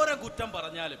എന്തോരം കുറ്റം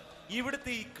പറഞ്ഞാലും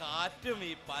ഇവിടുത്തെ ഈ കാറ്റും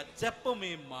ഈ പച്ചപ്പും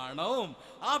ഈ മണവും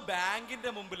ആ ബാങ്കിന്റെ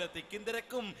മുമ്പിലെ തിക്കും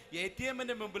തിരക്കും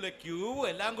ATM-ന്റെ മുമ്പിലെ ക്യൂവും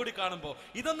എല്ലാം കൂടി കാണുമ്പോ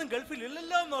ഇതൊന്നും ഗൾഫിൽ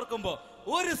ഇല്ലല്ലോ എന്ന് ഓർക്കുമ്പോ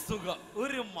ഒരു സുഖം,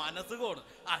 ഒരു മനസുഖമാണ്.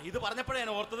 ഇത് പറഞ്ഞപ്പോഴേ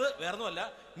ഞാൻ ഓർത്തത് വേറൊന്നുമല്ല,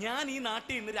 ഞാൻ ഈ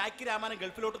നാട്ടിൽ നിന്ന് രാഖി രാമാനം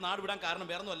ഗൾഫിലോട്ട് നാട് വിടാൻ കാരണം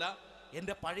വേറൊന്നുമല്ല,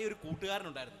 എൻ്റെ പഴയൊരു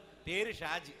കൂട്ടുകാരനുണ്ടായിരുന്നു, പേര്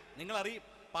ഷാജി. നിങ്ങളറിയും,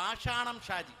 പാഷാണം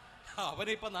ഷാജി.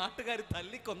 അവനെ ഇപ്പൊ നാട്ടുകാർ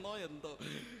തല്ലിക്കൊന്നോ എന്തോ.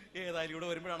 ഏതായാലും ഇവിടെ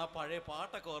വരുമ്പോഴാണ് ആ പഴയ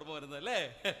പാട്ടൊക്കെ ഓർമ്മ വരുന്നത് അല്ലേ.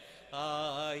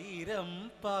 1000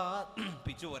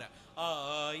 പിച്ചു പോരാ,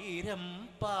 1000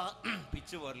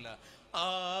 പിച്ചു പോരില്ല,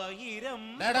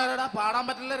 1000 പാടാൻ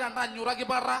പറ്റില്ല, 200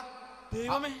 പാടാ.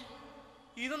 ദൈവമേ,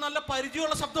 ഇത് നല്ല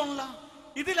പരിചയമുള്ള ശബ്ദമാണല്ലോ.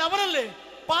 ഇതിൽ അവനല്ലേ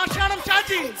പാഷാണം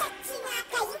ഷാജി?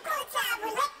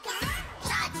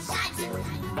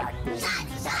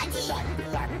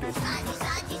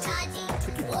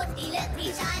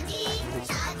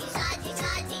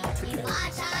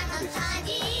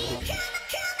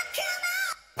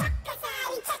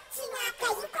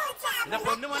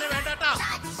 പൊന്നുമോനെ വേണ്ടാട്ടാ,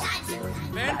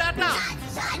 വേണ്ടാട്ടാ.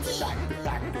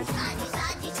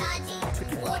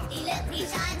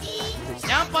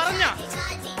 ഞാൻ പറഞ്ഞ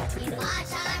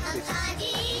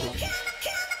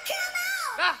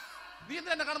നീ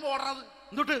എന്താ എന്നെ കാണുമ്പോ ഓടാത്?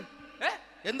 എന്തൊട്ട്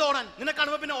എന്തോടാൻ? നിന്നെ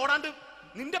കാണുമ്പോ പിന്നെ ഓടാണ്ട്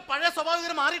നിന്റെ പഴയ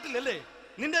സ്വഭാവം മാറിയിട്ടില്ലല്ലേ?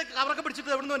 നിന്റെ കവറൊക്കെ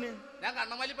പിടിച്ചിട്ട് എവിടുന്ന് തന്നെ? ഞാൻ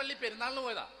കണ്ണമാലിപ്പള്ളി പെരുന്നാളിന്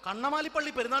പോയതാ.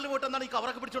 കണ്ണമാലിപ്പള്ളി പെരുന്നാളിന് പോയിട്ട് എന്താണ് ഈ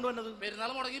കവറൊക്കെ പിടിച്ചോണ്ട് വന്നത്? പെരുന്നാൾ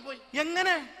മുടങ്ങിപ്പോയി.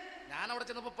 എങ്ങനെ? ഞാൻ അവിടെ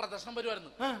ചെന്നപ്പോ പ്രദർശനം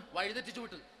വരുമായിരുന്നു, വഴിതെറ്റിച്ചു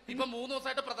വിട്ട്. ഇപ്പൊ 3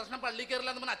 ദിവസമായിട്ട് പ്രദർശനം പള്ളി കയറില്ല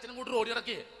എന്ന് അച്ഛനും കൂട്ടി ഓടി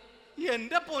ഇറക്കിയേ.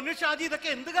 എന്റെ പൊന്നു ഷാജി, ഇതൊക്കെ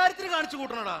എന്ത് കാര്യത്തിന് കാണിച്ചു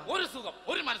കൂട്ടണടാ? ഒരു സുഖം,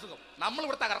 ഒരു മനസുഖം. നമ്മൾ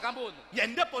ഇവിടെ തകർക്കാൻ പോകുന്നു.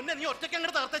 എന്റെ പൊന്നെ, നീ ഒറ്റയ്ക്ക്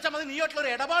അങ്ങോട്ട് തകർത്തേച്ചാൽ മതി. നീ ഒട്ടുള്ള ഒരു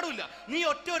ഇടപാടില്ല. നീ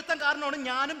ഒറ്റ ഒരുത്തൻ കാരണമാണ്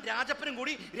ഞാനും രാജപ്പനും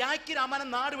കൂടി രാഖി രാമാനം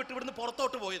നാട് വിട്ട് ഇവിടുന്ന്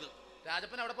പുറത്തോട്ട് പോയത്.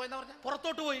 രാജപ്പൻ എവിടെ പോയെന്ന് പറഞ്ഞ?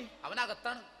 പുറത്തോട്ട് പോയി.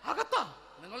 അവനകത്താണ്. അകത്താ?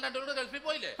 നിങ്ങൾ രണ്ടുപേരും ഗൾഫിൽ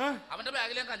പോയില്ലേ? അവന്റെ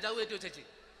ബാഗിൽ ഞാൻ കഞ്ചാവ് കയറ്റി വെച്ചേച്ച്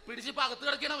പിടിച്ചിപ്പോ അകത്ത്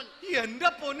കിടക്കണം. എന്റെ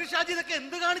പൊന്നു ഷാജി, ഇതൊക്കെ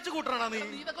എന്ത് കാണിച്ചു കൂട്ടണ നീ?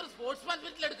 ഇതൊക്കെ ഒരു സ്പോർട്സ്മാൻ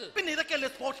സ്പിരിറ്റിൽ എടുക്ക്. പിന്നെ ഇതൊക്കെയല്ലേ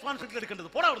സ്പോർട്സ്മാൻ സ്പിരിറ്റിൽ എടുക്കേണ്ടത്?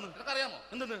 പോടാ അവിടുന്ന്. നിനക്കറിയാമോ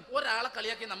എന്തെന്ന്? ഒരാളെ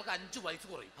കളിയാക്കി നമുക്ക് 5 വയസ്സ്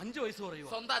കുറയും. 5 വയസ്സ് കുറയും?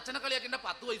 സ്വന്തം അച്ഛനെ കളിയാക്കി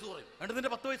 10 വയസ്സ് കുറയും. എന്നിട്ട്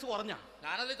നിന്റെ 10 വയസ്സ് കുറഞ്ഞ?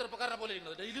 ഞാനത് ചെറുപ്പക്കാരനെ പോലെ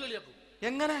ഇരിക്കുന്നത്, ഡെയിലി കളിയാക്കും.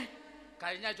 എങ്ങനെ?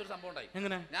 കഴിഞ്ഞ ആഴ്ച ഒരു സംഭവം ഉണ്ടായി.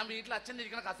 എങ്ങനെ? ഞാൻ വീട്ടിൽ അച്ഛൻ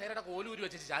ഇരിക്കുന്ന കസേരയുടെ കോലൂരി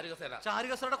വെച്ചു. ചാരു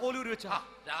കസേരയുടെ കോലൂരി വെച്ചാ?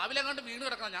 രാവിലെ കണ്ട് വീണ്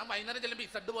കിടക്കണം. ഞാൻ വൈകുന്നേരം ചെല്ലുമ്പോ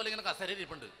ഇസഡ് പോലെ ഇങ്ങനെ കസേര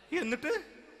ഇരിപ്പുണ്ട്. എന്നിട്ട്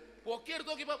പൊക്കി എടുത്ത്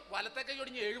നോക്കിയപ്പോ വലത്തെ കൈ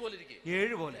ഒടിഞ്ഞ് 7 പോലെ ഇരിക്കും.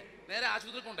 7 പോലെ? നേരെ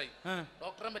ആശുപത്രി കൊണ്ടായി.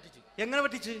 ഡോക്ടറെ പറ്റിച്ചു. എങ്ങനെ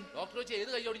പറ്റിച്ച്? ഡോക്ടർ വെച്ച് ഏത്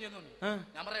കൈ ഒടിഞ്ഞെന്ന് തോന്നി.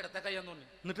 ഞാൻ പറയാം ഇടത്തെ കൈ എന്ന് തോന്നി.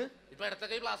 എന്നിട്ട് ഇപ്പൊ ഇടത്തെ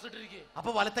കൈ പ്ലാസ്റ്റർ ഇട്ടിരിക്കേ. അപ്പൊ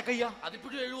വലത്തെ കയ്യാ?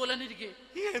 അതിപ്പോഴും 7 പോലെ തന്നെ ഇരിക്കേ.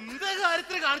 എന്ത്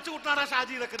കാര്യത്തിന് കാണിച്ചു കൂട്ടാടാ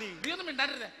ഷാജി ഇതൊക്കെ? നീ ഒന്നും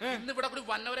മിണ്ടാണ്ടിരുന്നേ. ഇന്ന് ഇവിടെ കൂടി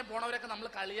വന്നവരെ പോണവരൊക്കെ നമ്മൾ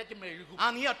കളിയാക്കി മെഴുകും.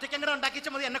 നീ ഒറ്റയ്ക്ക് അങ്ങനെ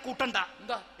ഉണ്ടാക്കിച്ചാൽ മതി, എന്നെ കൂട്ടണ്ട.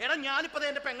 എന്താ? എടാ, ഞാനിപ്പോ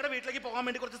എന്റെ പെങ്ങളുടെ വീട്ടിലേക്ക് പോകാൻ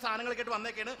വേണ്ടി കുറച്ച് സാധനങ്ങളൊക്കെ ആയിട്ട്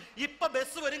വന്നേക്കാണ്. ഇപ്പൊ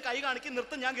ബസ് വരും, കൈ കാണിക്കും,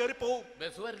 നിർത്തും, ഞാൻ കയറി പോവും.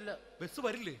 ബസ് വരില്ല. ബസ്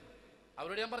വരില്ലേ?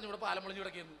 അവരോട് ഞാൻ പറഞ്ഞു ഇവിടെ പാലം പൊളിഞ്ഞു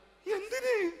കിടക്കുന്നു.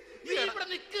 എന്തിന്? ഇവിടെ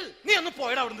നിക്ക്. നീ ഒന്ന്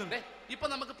പോയടാ അവിടുന്ന്. ഇപ്പൊ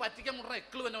നമുക്ക് പറ്റിക്കാൻ മുടണ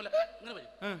എക്കിള് വന്ന പോലെ ഇങ്ങനെ വരും.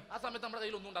 ആ സമയത്ത് നമ്മുടെ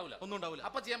കയ്യിൽ ഒന്നും ഉണ്ടാവില്ല.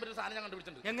 അപ്പൊ ചെയ്യാൻ പറ്റുന്ന സാധനം ഞാൻ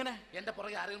കണ്ടുപിടിച്ചിട്ടുണ്ട്. എങ്ങനെ? എന്റെ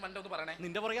പുറകെ ആരെങ്കിലും വണ്ടി ഒന്ന് പറയണേ.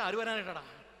 നിന്റെ പുറകെ ആര് വരാനായിട്ടാ?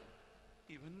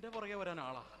 ഇവന്റെ പുറകെ വരാൻ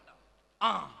ആളാ?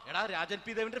 എടാ, രാജൻ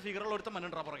പി ദേവിന്റെ ഫിഗറുള്ള ഒരുത്ത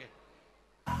മനുണ്ടാ പുറകെ.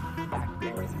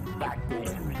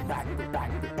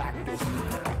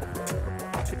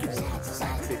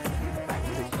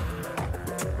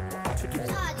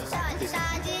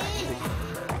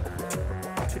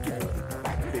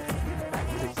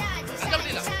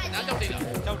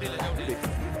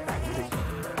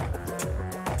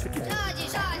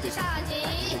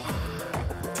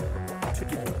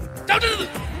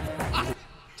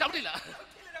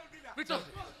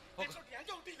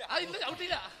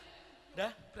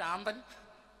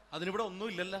 അതിനിവിടെ ഒന്നും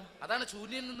ഇല്ലല്ലോ. അതാണ്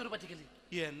ശൂന്യയിൽ നിന്നൊരു പറ്റിക്കല്.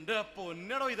 എന്റെ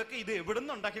പൊന്നടോ, ഇതൊക്കെ ഇത്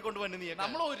എവിടുന്ന് ഉണ്ടാക്കിക്കൊണ്ട് വന്നു നീ?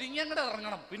 നമ്മൾ ഒരുങ്ങി അങ്ങോട്ട്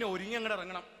ഇറങ്ങണം. പിന്നെ ഒരുങ്ങി അങ്ങോട്ട്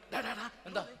ഇറങ്ങണം.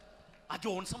 എന്താ? ആ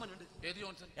ജോൺസൺ വന്നുണ്ട്. ഏത്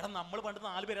ജോൺസൺ? എടാ, നമ്മൾ പണ്ട്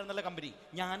 4 പേരായിരുന്നല്ല കമ്പനി.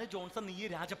 ഞാന്, ജോൺസൺ, നീ,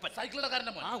 രാജപ്പൻ. സൈക്കിളുടെ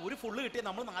കാരന്റെ മോൻ. ഒരു ഫുള്ള് കിട്ടിയ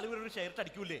നമ്മൾ 4 പേര് ഒരു ഷെയർ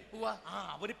അടിക്കൂലേ?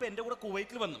 അവനിപ്പോ എന്റെ കൂടെ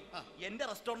കുവൈറ്റിൽ വന്നു. എന്റെ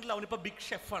റെസ്റ്റോറന്റിൽ അവനിപ്പോ ബിഗ്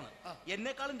ഷെഫാണ്.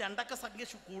 എന്നെക്കാളും 2 അക്ക സംഖ്യ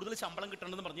കൂടുതൽ ശമ്പളം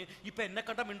കിട്ടണമെന്ന് പറഞ്ഞ് ഇപ്പൊ എന്നെ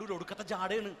കണ്ട മിണ്ടൂര് ഒടുക്കത്തെ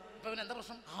ജാടയാണ്. എന്താ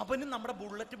പ്രശ്നം? അവനും നമ്മുടെ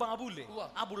ബുള്ളറ്റ് ബാബു ഇല്ലേ,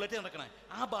 ആ ബുള്ളറ്റ് നടക്കണേ,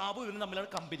 ആ ബാബു ഇവനും തമ്മിലാണ്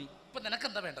കമ്പനി. ഇപ്പൊ നിനക്ക്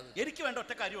എന്താ വേണ്ടത്? എനിക്ക് വേണ്ട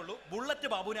ഒറ്റ കാര്യമുള്ളൂ, ബുള്ളറ്റ്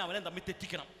ബാബുവിനെ അവനെ തമ്മിൽ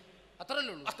തെറ്റിക്കണം.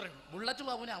 അത്രയല്ലേ ഉള്ളൂ? അത്രേ. ബുള്ളറ്റ്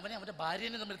ബാബുവിനെ അവനെ അവന്റെ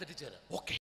ഭാര്യനെ തമ്മിൽ തെറ്റിച്ചു തരാം.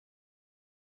 ഓക്കെ.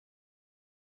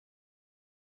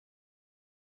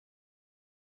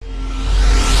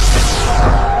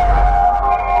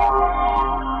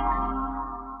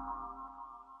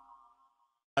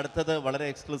 അടുത്തത് വളരെ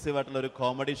എക്സ്ക്ലൂസീവ് ആയിട്ടുള്ള ഒരു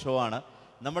കോമഡി ഷോ ആണ്.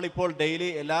 നമ്മളിപ്പോൾ ഡെയിലി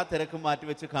എല്ലാ തിരക്കും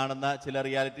മാറ്റിവെച്ച് കാണുന്ന ചില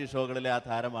റിയാലിറ്റി ഷോകളിലെ ആ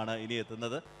താരമാണ് ഇനി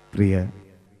എത്തുന്നത്. പ്രിയ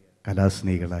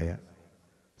കലാസ്നേഹികളായ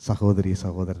സഹോദരി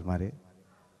സഹോദരന്മാരെ,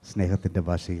 സ്നേഹത്തിൻ്റെ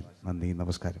ഭാഷയിൽ നന്ദി,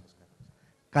 നമസ്കാരം.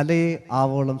 കലയെ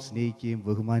ആവോളം സ്നേഹിക്കുകയും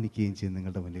ബഹുമാനിക്കുകയും ചെയ്യുന്ന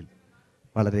നിങ്ങളുടെ മുന്നിൽ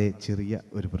വളരെ ചെറിയ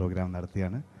ഒരു പ്രോഗ്രാം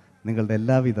നടത്തിയാണ്. നിങ്ങളുടെ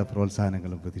എല്ലാവിധ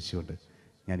പ്രോത്സാഹനങ്ങളും പ്രതീക്ഷിച്ചുകൊണ്ട്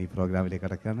ഞാൻ ഈ പ്രോഗ്രാമിലേക്ക്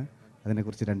കടക്കുകയാണ്.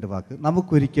 അതിനെക്കുറിച്ച് 2 വാക്ക്.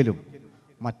 നമുക്കൊരിക്കലും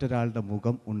മറ്റൊരാളുടെ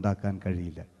മുഖം ഉണ്ടാക്കാൻ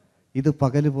കഴിയില്ല. ഇത്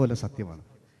പകല് പോലെ സത്യമാണ്.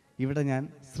 ഇവിടെ ഞാൻ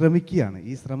ശ്രമിക്കുകയാണ്.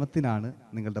 ഈ ശ്രമത്തിനാണ്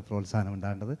നിങ്ങളുടെ പ്രോത്സാഹനം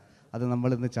ഉണ്ടാകേണ്ടത്. അത്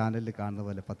നമ്മളിന്ന് ചാനലിൽ കാണുന്ന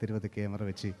പോലെ 10-20 ക്യാമറ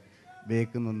വെച്ച്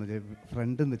ബേക്കുന്നൊന്ന്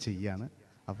ഫ്രണ്ടിൽ നിന്ന് ചെയ്യുകയാണ്.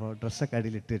 അപ്പോൾ ഡ്രസ്സൊക്കെ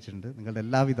അടിയിൽ ഇട്ട് വെച്ചിട്ടുണ്ട്. നിങ്ങളുടെ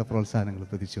എല്ലാവിധ പ്രോത്സാഹനങ്ങളും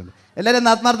പ്രതീക്ഷിച്ചുകൊണ്ട് എല്ലാവരും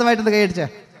ആത്മാർത്ഥമായിട്ടൊന്ന് കൈയടിച്ചേ.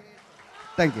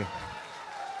 Thank you.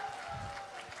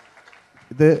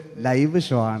 ഇത് ലൈവ്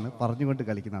ഷോ ആണ്, പറഞ്ഞുകൊണ്ട്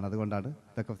കളിക്കുന്നതാണ്. അതുകൊണ്ടാണ്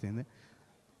ഇതൊക്കെ ചെയ്യുന്നത്.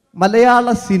 മലയാള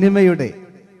സിനിമയുടെ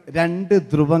 2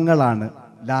 ധ്രുവങ്ങളാണ്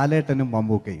ലാലേട്ടനും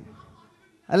മമ്മൂക്കയും,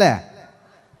 അല്ലേ?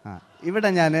 ഇവിടെ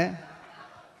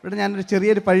ഞാനൊരു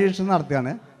ചെറിയൊരു പരീക്ഷണം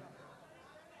നടത്തുകയാണ്.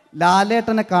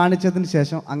 ലാലേട്ടനെ കാണിച്ചതിന്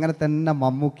ശേഷം അങ്ങനെ തന്നെ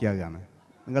മമ്മൂക്കയാകുകയാണ്.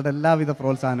 നിങ്ങളുടെ എല്ലാവിധ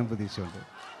പ്രോത്സാഹനം പ്രതീക്ഷിച്ചുകൊണ്ട്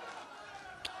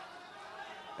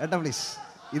ഏട്ടാ പ്ലീസ്,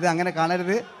 ഇത് അങ്ങനെ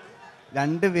കാണരുത്.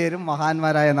 2 പേരും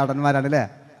മഹാന്മാരായ നടന്മാരാണ്, അല്ലേ?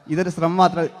 ഇതൊരു ശ്രമം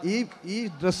മാത്രം. ഈ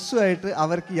ഡ്രസ്സുമായിട്ട്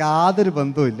അവർക്ക് യാതൊരു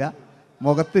ബന്ധവുമില്ല.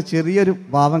 മുഖത്ത് ചെറിയൊരു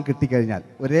ഭാവം കിട്ടിക്കഴിഞ്ഞാൽ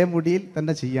ഒരേ മുടിയിൽ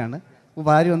തന്നെ ചെയ്യാണ്.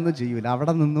 ഭാര്യ ഒന്നും ചെയ്യൂല,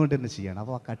 അവിടെ നിന്നുകൊണ്ട് തന്നെ ചെയ്യണം.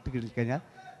 അപ്പോൾ ആ കട്ട് കിട്ടിക്കഴിഞ്ഞാൽ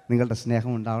നിങ്ങളുടെ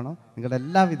സ്നേഹം ഉണ്ടാവണം. നിങ്ങളുടെ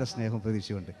എല്ലാവിധ സ്നേഹവും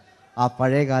പ്രതീക്ഷിച്ചുകൊണ്ട് ആ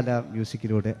പഴയകാല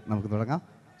മ്യൂസിക്കിലൂടെ നമുക്ക് തുടങ്ങാം.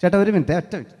 ചേട്ടാ ഒരു മിനിറ്റ്,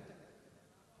 ഒറ്റ മിനിറ്റ്.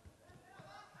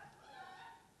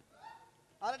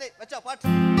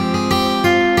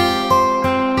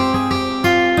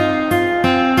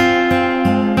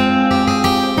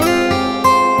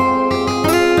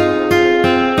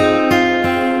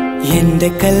 എന്റെ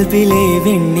കൽവിലെ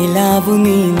വെണ്ണിലാവു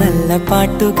നീ നല്ല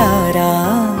പാട്ടുകാരാ,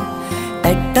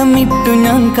 തട്ടമിട്ടു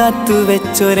ഞാൻ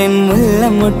കാത്തുവെച്ചൊരൻ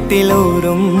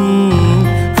മുല്ലമുട്ടിലോറും.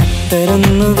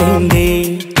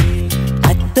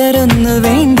 അത്തരൊന്നു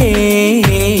വേണ്ടേ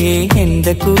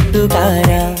എന്റെ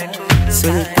കൂട്ടുകാരാ,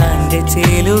 സുൽത്താന്റെ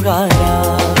ചേലുകാരാ.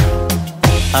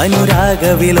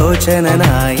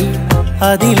 അനുരാഗവിലോചനായി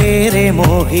അതിലേറെ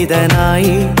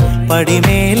മോഹിതനായി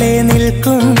പടിമേലെ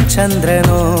നിൽക്കും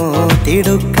ചന്ദ്രനോ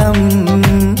തിടുക്കം.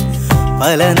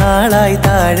 പല നാളായി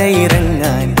താഴെ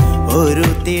ഇറങ്ങാൻ ഒരു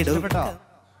തിടുക്കം.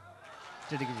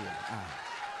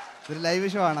 ഒരു ലൈവ്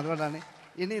ഷോ ആണ്, അതുകൊണ്ടാണ്.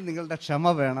 ഇനി നിങ്ങളുടെ ക്ഷമ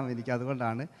വേണം എനിക്ക്.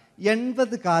 അതുകൊണ്ടാണ്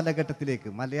 80 കാലഘട്ടത്തിലേക്ക്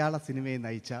മലയാള സിനിമയെ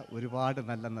നയിച്ച ഒരുപാട്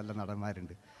നല്ല നല്ല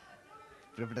നടന്മാരുണ്ട്.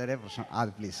 ഇവിടെ പ്രശ്നം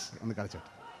പ്ലീസ് ഒന്ന് കളിച്ചോട്ടെ.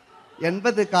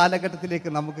 80 കാലഘട്ടത്തിലേക്ക്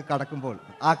നമുക്ക് കടക്കുമ്പോൾ,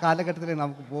 ആ കാലഘട്ടത്തിലേക്ക്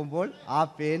നമുക്ക് പോകുമ്പോൾ ആ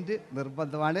പെയിന്റ്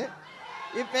നിർബന്ധമാണ്.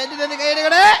 ഈ പെയിന്റിന്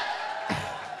കൈയിടുകളെ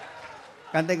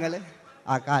കണ്ടെങ്കിൽ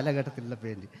ആ കാലഘട്ടത്തിലുള്ള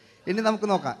പെയിന്റ്. ഇനി നമുക്ക്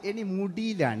നോക്കാം. ഇനി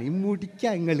മുടിയിലാണ്. ഈ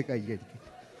മുടിക്കാൻ നിങ്ങൾ കൈയടിക്കും.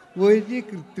 ഒരു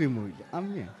കൃത്രിമവുമില്ല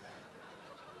അമ്മ,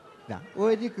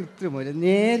 ഒരു കൃത്രിമവുമില്ല.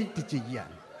 നേരിട്ട് ചെയ്യാൻ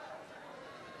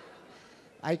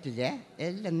ആയിട്ടില്ലേ?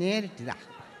 എല്ലാം നേരിട്ടിതാ.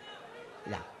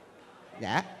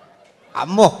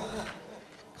 അമ്മോ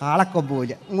കാളക്കൊമ്പ്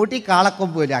പോലെ മുടി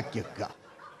കാളക്കൊമ്പ് പോലെ ആക്കി വെക്കുക.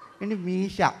 ഇനി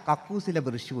മീശ കക്കൂസിലെ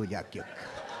ബ്രഷ് പോലെ ആക്കി വെക്കുക.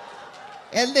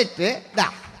 എന്നിട്ട്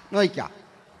നോക്കാം.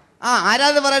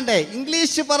 ആരാന്ന് പറയണ്ടേ?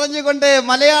 ഇംഗ്ലീഷ് പറഞ്ഞുകൊണ്ട്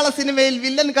മലയാള സിനിമയിൽ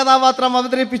വില്ലൻ കഥാപാത്രം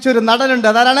അവതരിപ്പിച്ച ഒരു നടനുണ്ട്.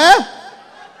 അതാരാണ്?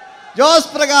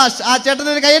 ജോസ് പ്രകാശ്. ആ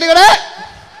ചേട്ടനൊരു കൈയടികളെ.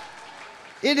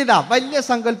 ഇനിതാ വലിയ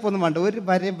സങ്കല്പമൊന്നും വേണ്ട. ഒരു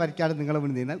വരയും വരയ്ക്കാതെ നിങ്ങളെ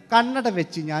മുന്നിൽ നിന്ന് കണ്ണട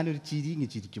വെച്ച് ഞാനൊരു ചിരിങ്ങി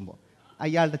ചിരിക്കുമ്പോൾ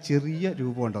അയാളുടെ ചെറിയ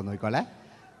രൂപം ഉണ്ടോ നോക്കിക്കോളെ.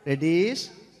 റെഡീസ്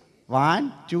 1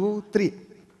 2 3.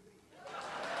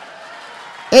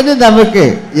 ഇനി നമുക്ക്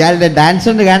ഇയാളുടെ ഡാൻസ്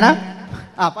ഉണ്ട് കാണാം.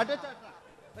 പാട്ട് വെച്ച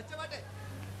പാട്ട്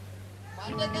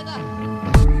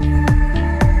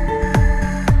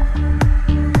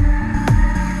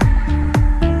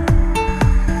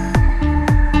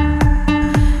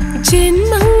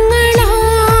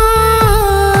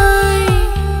ജന്മങ്ങളായി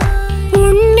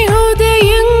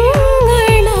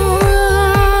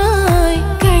പുണ്യോദയങ്ങളായി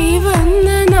കൈവന്ന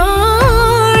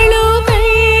നാളുകൾ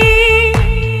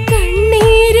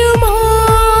കണ്ണീരുമായി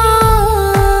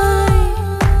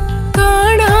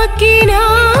കാണാക്കിനാക്കളായി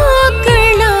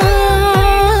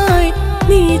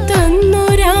നീ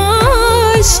തന്നൊരാശകൾ.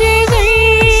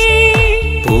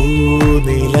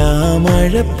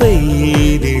 പൂനിലാമഴ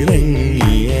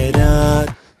പെയ്തിറങ്ങിയ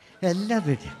രാത്രി. എല്ലാം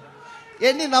റെഡി.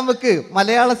 ഇനി നമുക്ക്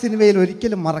മലയാള സിനിമയിൽ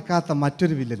ഒരിക്കലും മറക്കാത്ത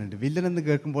മറ്റൊരു വില്ലനുണ്ട്. വില്ലൻ എന്ന്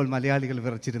കേൾക്കുമ്പോൾ മലയാളികൾ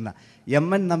വിറച്ചിരുന്ന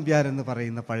എം.എൻ. നമ്പ്യാർ എന്ന്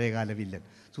പറയുന്ന പഴയകാല വില്ലൻ.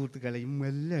 സുഹൃത്തുക്കളെയും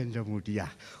എല്ലാം എൻ്റെ മൂട്ടിയാ,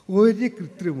 ഒരു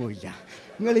കൃത്രിമവും ഇല്ല.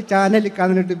 നിങ്ങൾ ഈ ചാനലിൽ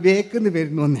കാണുന്നുണ്ട്, ബേക്കെന്ന്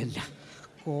വരുന്നൊന്നല്ല,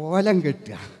 കോലം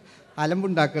കെട്ടുക,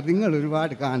 അലമ്പുണ്ടാക്കുക. നിങ്ങൾ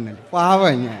ഒരുപാട് കാണുന്നുണ്ട്.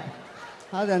 പാവം ഞാൻ.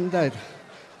 അതെന്താ ഇത്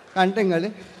കണ്ടെങ്കിൽ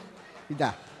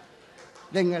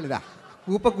ഇതെങ്ങളിതാ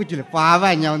കൂപ്പക്കുറ്റില്ല.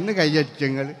 പാവം ഞാൻ ഒന്ന്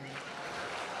കൈയടിച്ചങ്ങൾ.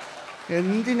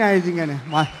 എന്തിനായതിങ്ങനെ?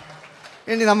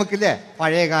 ഇനി നമുക്കില്ലേ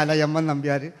പഴയകാല എം.എൻ.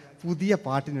 നമ്പ്യാർ. പുതിയ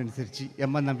പാട്ടിനനുസരിച്ച്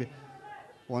എം.എൻ. നമ്പ്യാർ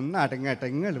ഒന്നടങ്ങട്ടെ.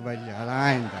 നിങ്ങൾ വലിയ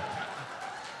ആളായില്ല.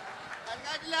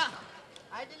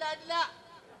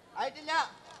 ആയിട്ടില്ല.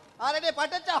 ആരുടെ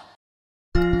പട്ടച്ചോ?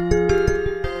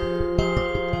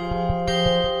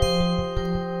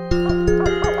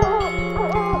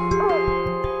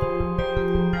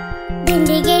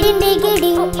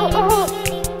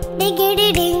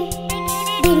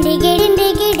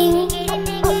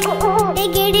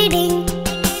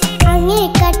 അങ്ങേ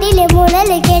കാട്ടിലെ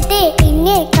മുളല് കേട്ടെ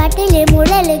ഇങ്ങേ കാട്ടിലെ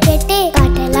മുളല് കേട്ടെ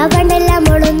കാട്ടല കണ്ടല്ല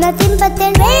മുളുന്ന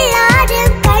സിംഹത്തിൽ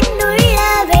വെള്ളാരം കണ്ണുള്ള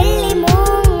വെള്ളി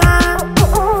മൂങ്ങ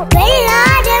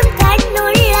വെള്ളാരം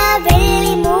കണ്ണുള്ള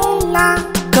വെള്ളി മൂങ്ങ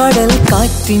കടൽ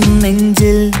കാറ്റിൻ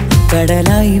നെഞ്ചിൽ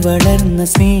കടലായി വളർന്ന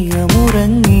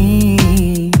സ്നേഹമുറങ്ങി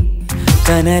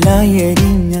കനലായി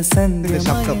എരിഞ്ഞ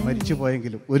ശബ്ദം മരിച്ചു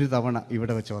പോയെങ്കിലും ഒരു തവണ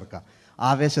ഇവിടെ വെച്ച് ഓർക്കാം.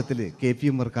 ആവേശത്തിൽ KP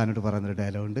ഉമ്മർഖാനോട് പറയുന്നൊരു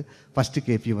ഡയലോഗുണ്ട്. ഫസ്റ്റ്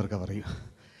KP ഉമ്മർഖ പറയൂ.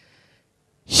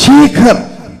 ശേഖർ,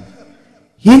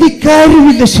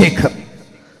 എനിക്കാരുമില്ല ശേഖർ,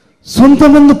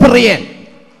 സ്വന്തമെന്ന് പറയാൻ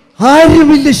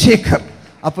ആരുമില്ല ശേഖർ.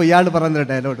 അപ്പൊ ഇയാൾ പറയുന്നൊരു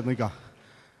ഡയലോഗ് നോക്കാം.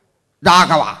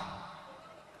 രാഘവ,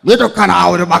 മിടുക്കനാ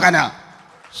ഒരു മകന്,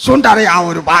 സുന്ദരിയാ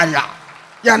ഒരു ഭാര്യ,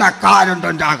 എനക്കാരുണ്ടോ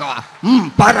രാഘവ?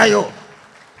 പറയൂ.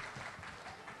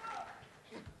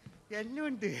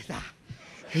 എന്നുണ്ട്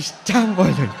ഇഷ്ടം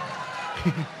പോലെ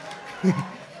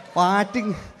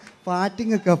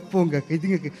പാട്ടിങ്ങൊക്കെ എപ്പവും കേൾക്കുക.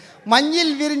 ഇതിങ്ങൾക്ക് മഞ്ഞിൽ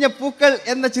വിരിഞ്ഞ പൂക്കൾ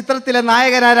എന്ന ചിത്രത്തിലെ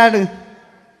നായകനാരാണ്?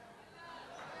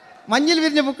 മഞ്ഞിൽ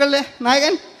വിരിഞ്ഞ പൂക്കളിലെ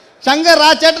നായകൻ ശങ്കർ. ആ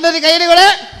ചേട്ടൻ്റെ കൈകളെ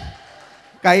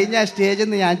കഴിഞ്ഞ സ്റ്റേജിൽ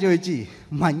നിന്ന് ഞാൻ ചോദിച്ചു,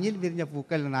 മഞ്ഞിൽ വിരിഞ്ഞ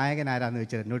പൂക്കളിലെ നായകൻ ആരാന്ന്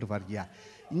ചോദിച്ചാൽ എന്നോട് പറയുക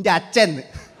എൻ്റെ അച്ഛൻ.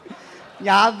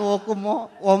 ഞാൻ നോക്കുമ്പോൾ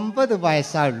 9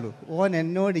 വയസ്സായുള്ളൂ. ഓൻ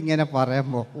എന്നോട് ഇങ്ങനെ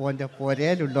പറയുമ്പോൾ ഓൻ്റെ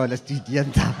പുരയിലുണ്ടോലെ സ്ഥിതി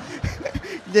എന്താ?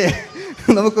 ഇല്ലേ,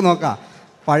 നമുക്ക് നോക്കാം.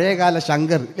 പഴയകാല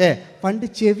ശങ്കർ അല്ലേ, പണ്ട്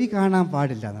ചെവി കാണാൻ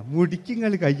പാടില്ല,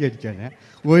 മുടിക്കുങ്ങൾ കൈയടിക്കാണ്,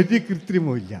 ഒരു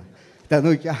കൃത്രിമവും ഇല്ല. ഇതാ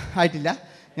നോക്കിയാ, ആയിട്ടില്ല.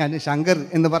 ഞാൻ ശങ്കർ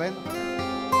എന്ന് പറയുന്നു.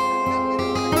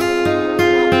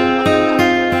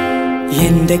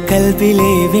 എന്റെ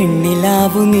കൽവിലെ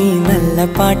വെണ്ണിലാവു നീ നല്ല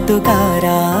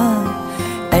പാട്ടുകാരാ,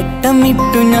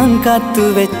 തട്ടമിട്ടു ഞാൻ കാത്തു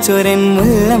വെച്ചൊരൻ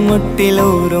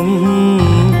മുല്ലമുട്ടിലോറും.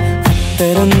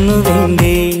 അത്തരൊന്നു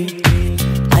വേണ്ടേ,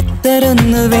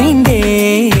 അത്തരൊന്നു വേണ്ടേ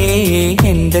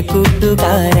എന്റെ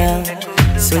കൂട്ടുകാരാ,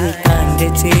 സുൽത്താന്റെ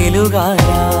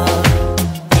ചേലുകാരാ.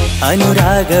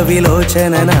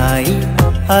 അനുരാഗവിലോചനായി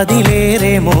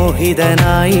അതിലേറെ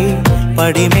മോഹിതനായി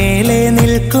പടിമേലെ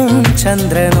നിൽക്കും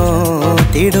ചന്ദ്രനോ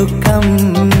തിടുക്കം.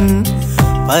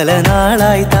 പല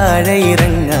നാളായി താഴെ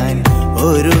ഇറങ്ങാൻ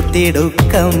ഒരു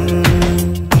തിടുക്കം.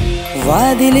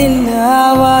 വാതിലിൽ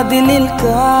വാതിലിൽ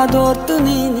കാതോർത്തു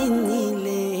നീ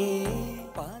നിന്നില്ലേ.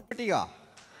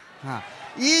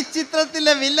 ഈ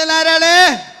ചിത്രത്തിലെ വില്ലൻ ആരാണ്?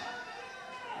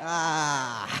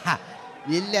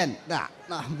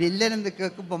 വില്ലൻ എന്ന്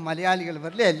കേൾക്കുമ്പോൾ മലയാളികൾ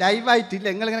വരില്ലേ, ലൈവായിട്ടില്ല,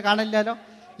 നിങ്ങളിങ്ങനെ കാണില്ലല്ലോ,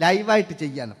 ലൈവായിട്ട്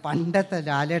ചെയ്യാന്ന്. പണ്ടത്തെ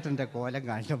ലാലേട്ടൻ്റെ കോലം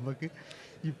കാണും നമുക്ക്.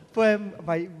 ഇപ്പം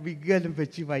വിഗ്ഗലും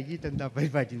വെച്ച് വൈകിട്ട് എന്താ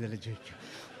പരിപാടി എന്നെല്ലാം ചോദിക്കും.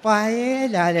 പഴയ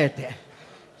ലാലേട്ടെ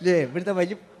അല്ലേ, ഇവിടുത്തെ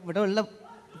വലിയ ഇവിടെ ഉള്ള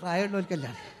പ്രായമുള്ളവർക്കല്ല.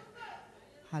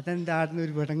 അതെന്തായിരുന്നു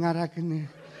ഒരു വിടങ്ങാറാക്കുന്നത്?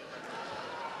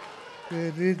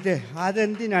 വെറുതെ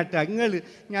അതെന്തിനാട്ട നിങ്ങൾ?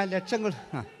 ഞാൻ ലക്ഷങ്ങൾ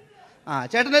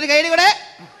ചേട്ടനൊരു കൈഡി കൂടെ.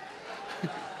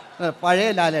 പഴയ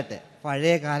ലാലേട്ടെ,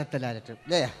 പഴയ കാലത്തെ ലാലേട്ട്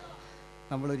അല്ലേ,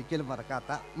 നമ്മൾ ഒരിക്കലും മറക്കാത്ത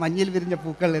മഞ്ഞിൽ വിരിഞ്ഞ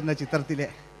പൂക്കൾ എന്ന ചിത്രത്തിലെ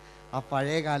ആ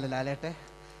പഴയ കാല ലാലേട്ടെ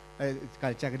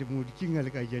കളിച്ചങ്ങനെ മുടിക്കുങ്ങൾ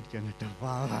കൈയടിക്കാൻ കിട്ടും.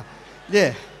 അല്ലേ,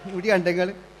 മുടി കണ്ടെങ്കിൽ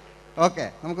ഓക്കെ.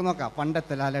 നമുക്ക് നോക്കാം.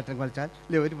 പണ്ടത്തെ ലാലേട്ടൻ കളിച്ചാൽ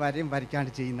അല്ലേ, ഒരു വരയും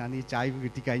വരയ്ക്കാണ്ട് ചെയ്യുന്നതാണ്. ഈ ചായ്വ്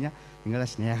കിട്ടിക്കഴിഞ്ഞാൽ നിങ്ങളുടെ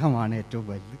സ്നേഹമാണ് ഏറ്റവും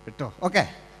വലുത് കേട്ടോ. ഓക്കെ.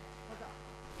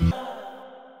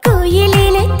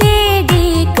 കുയിലിനെ തേടി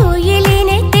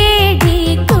കുയിലിനെ തേടി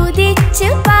കുതിച്ചു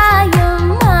പായും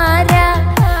മാറാ,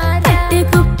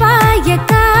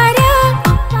 പട്ടുകുപ്പായക്കാരാ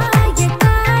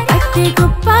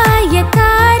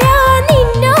പട്ടുകുപ്പായക്കാരാ,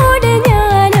 നിന്നോട്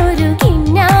ഞാനൊരു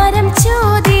കിന്നാരം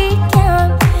ചോദിക്കാം,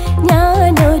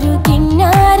 ഞാനൊരു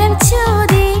കിന്നാരം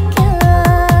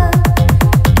ചോദിക്കാം.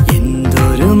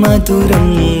 എന്തൊരു മധുരം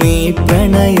നീ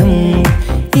പ്രണയം,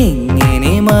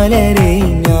 എങ്ങനെ മലരെ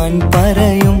ഞാൻ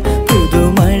പറയും.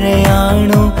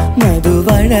 പുതുമഴയാണോ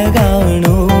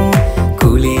മധുവഴകാണോ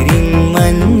കുളിരിൻ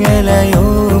മഞ്ഞലയോ.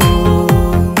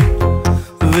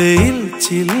 വെയിൽ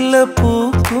ചില്ല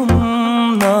പൂക്കും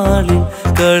നാളിൽ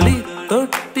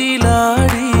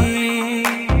കളിത്തൊട്ടിലാടി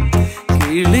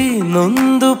കിളി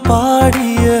നൊന്തു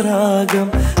പാടിയ രാഗം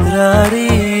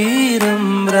രാരീരം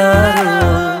രാരോ,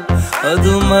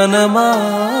 അതു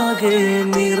മനമാകെ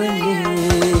നിറഞ്ഞേ.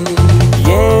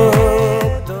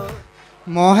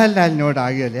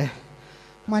 മോഹൻലാലിനോടാകല്ലേ,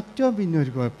 മറ്റോ പിന്നെ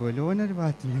ഒരു കുഴപ്പമില്ല, ഓനൊരു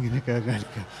ഭാഗത്ത് ഇങ്ങനെയൊക്കെ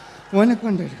കളിക്കാം, ഓനെ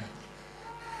കൊണ്ടുവരിക.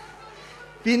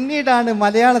 പിന്നീടാണ്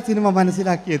മലയാള സിനിമ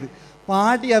മനസ്സിലാക്കിയത്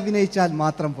പാടി അഭിനയിച്ചാൽ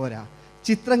മാത്രം പോരാ,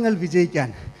 ചിത്രങ്ങൾ വിജയിക്കാൻ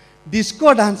ഡിസ്കോ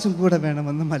ഡാൻസും കൂടെ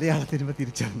വേണമെന്ന് മലയാള സിനിമ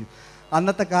തിരിച്ചറിഞ്ഞു.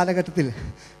 അന്നത്തെ കാലഘട്ടത്തിൽ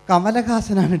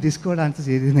കമലഹാസനാണ് ഡിസ്കോ ഡാൻസ്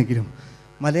ചെയ്തിരുന്നെങ്കിലും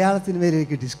മലയാള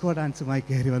സിനിമയിലേക്ക് ഡിസ്കോ ഡാൻസുമായി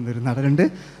കയറി വന്നൊരു നടനുണ്ട്.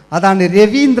 അതാണ്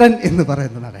രവീന്ദ്രൻ എന്ന്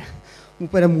പറയുന്ന നടൻ.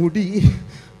 മൂപ്പര മുടി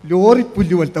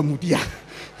ലോറിപ്പുല്ല് പോലത്തെ മുടിയാ.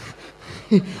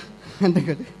 എൻ്റെ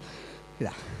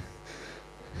ഇതാ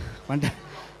പണ്ട്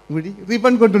മുടി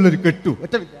റിബൺ കൊണ്ടുള്ളൊരു കെട്ടു.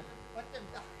 ഒറ്റ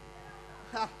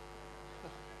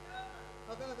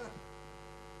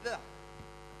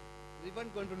റിബൺ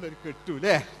കൊണ്ടുള്ളൊരു കെട്ടു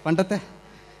അല്ലേ. പണ്ടത്തെ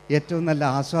ഏറ്റവും നല്ല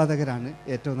ആസ്വാദകരാണ്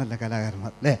ഏറ്റവും നല്ല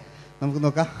കലാകാരന്മാർ അല്ലേ. നമുക്ക്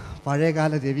നോക്കാം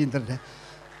പഴയകാല രവീന്ദ്രൻ്റെ.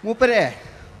 മൂപ്പരെ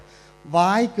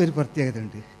വായിക്കൊരു പ്രത്യേകത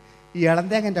ഉണ്ട്. ഈ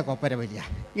ഇളന്തേങ്ങൻ്റെ കൊപ്പര വലിയ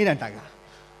ഇങ്ങനെ ഉണ്ടാകുക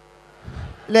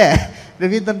അല്ലേ.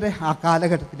 രവീന്ദ്രൻ്റെ ആ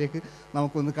കാലഘട്ടത്തിലേക്ക്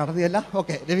നമുക്കൊന്ന് കടന്നു ചെല്ലാം.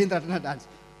 Okay, രവീന്ദ്രൻ്റെ dance.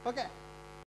 ഓക്കെ.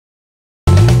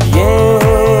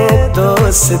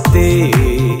 दोस्ती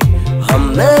हम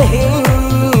नहीं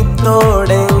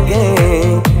तोड़ेंगे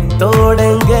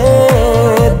तोड़ेंगे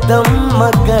दम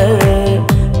मगर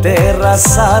तेरा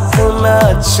साथ ना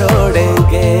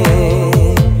छोड़ेंगे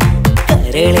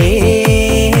करले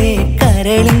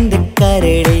करलिंद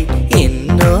करले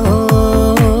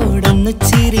എന്നോടൊന്ന്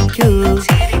ചിരിക്കൂ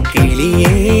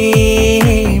കിളിയേ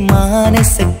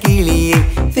മാനസ കിളിയേ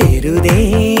വെറുതെ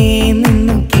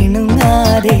നിന്നു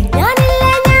കിണുങ്ങാതെ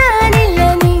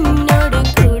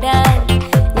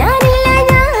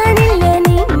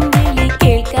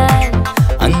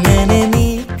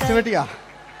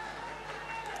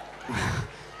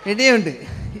ഇനിയുണ്ട്.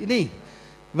 ഇനി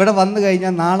ഇവിടെ വന്നു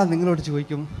കഴിഞ്ഞാൽ നാളെ നിങ്ങളോട്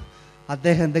ചോദിക്കും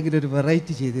അദ്ദേഹം എന്തെങ്കിലും ഒരു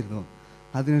വെറൈറ്റി ചെയ്തിരുന്നോ.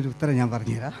 അതിനൊരു ഉത്തരം ഞാൻ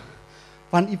പറഞ്ഞുതരാം.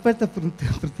 ഇപ്പോഴത്തെ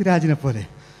പൃഥ്വിരാജിനെ പോലെ,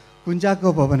 കുഞ്ചാക്കോ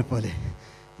ബോബനെ പോലെ,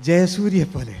 ജയസൂര്യയെ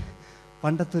പോലെ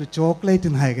പണ്ടത്തെ ഒരു ചോക്ലേറ്റ്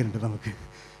നായകനുണ്ട് നമുക്ക്,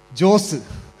 ജോസ്.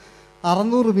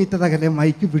 600 മീറ്റർ അകലെ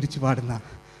മൈക്ക് പിടിച്ച് പാടുന്ന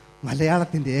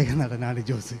മലയാളത്തിൻ്റെ ഏക നടനാണ്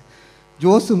ജോസ്.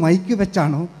 ജോസ് മൈക്ക്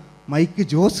വെച്ചാണോ മൈക്ക്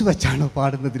ജോസ് വെച്ചാണോ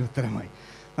പാടുന്നതിന് ഉത്തരമായി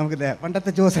നമുക്കല്ലേ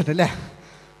പണ്ടത്തെ ജോസ് ആയിട്ടല്ലേ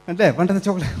അല്ലേ. പണ്ടത്തെ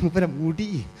ചോക്ലേറ്റ്. മൂപ്പര മുടി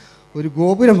ഒരു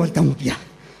ഗോപുരം പോലത്തെ മുടിയാ.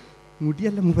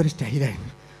 മുടിയല്ല മൂപ്പര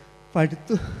സ്റ്റൈലായിരുന്നു.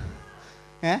 പടുത്തു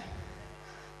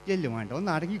എല്ലും വേണ്ട, ഒന്ന്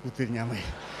അടങ്ങി കുത്തിരിഞ്ഞാൽ മതി.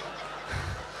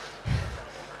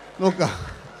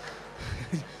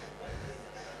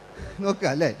 നോക്കുക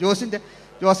അല്ലേ.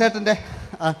 ജോസേട്ടൻ്റെ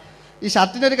ഈ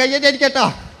ഷർട്ടിനൊരു കയ്യടി അടിക്കട്ടോ.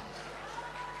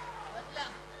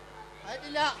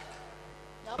 ആയിട്ടില്ല,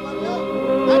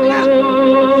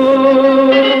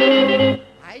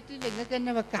 നിങ്ങൾക്ക്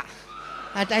തന്നെ വെക്കാം.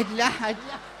 ആയിട്ടില്ല.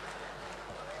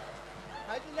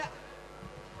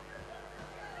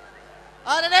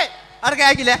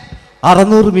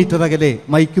 600 മീറ്റർ അകലെ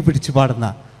മൈക്ക് പിടിച്ചു പാടുന്ന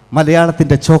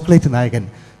മലയാളത്തിന്റെ ചോക്ലേറ്റ് നായകൻ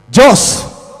ജോസ്.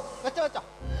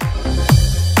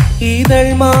 ഇതൾ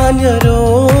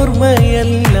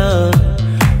മാഞ്ഞൊരോർമ്മയല്ല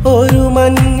ഒരു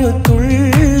മഞ്ഞു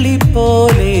തുള്ളി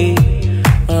പോലെ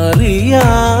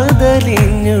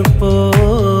അറിയാതലിഞ്ഞു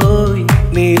പോയി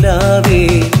നിലാവേ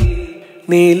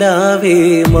നിലാവേ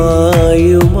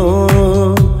മായുമോ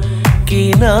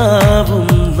കിനാവും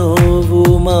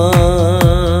നോവുമാ.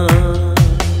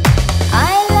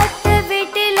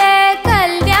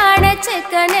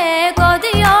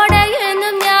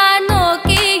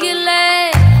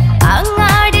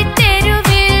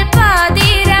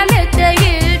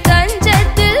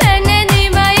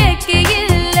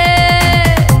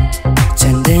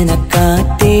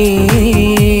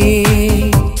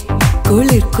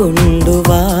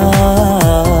 കൊണ്ടുവാ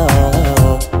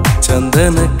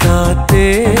ചന്ദനക്കാറ്റേ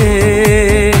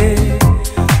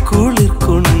കുളിർ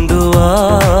കൊണ്ടുവാ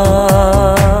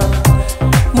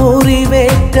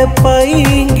മുറിവേറ്റ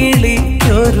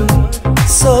പൈങ്കിളിക്കൊരു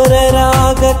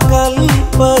സ്വരരാഗ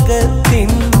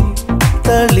കൽപ്പകത്തിൻ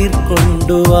തളിർ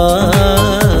കൊണ്ടുവാ.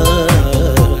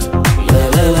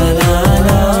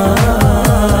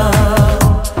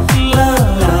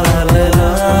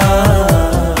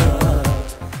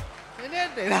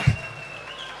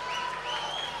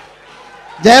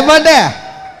 ജയമോൻ്റെ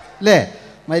അല്ലേ,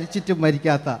 മരിച്ചിട്ടും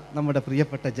മരിക്കാത്ത നമ്മുടെ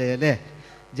പ്രിയപ്പെട്ട ജയ അല്ലേ.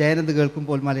 ജയനെന്ന്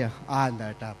കേൾക്കുമ്പോൾ മലയാ എന്താ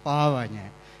കേട്ടാ പാവാ ഞാൻ.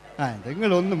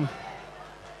 നിങ്ങളൊന്നും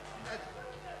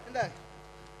എന്താ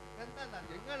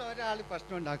നിങ്ങൾ ഒരാൾ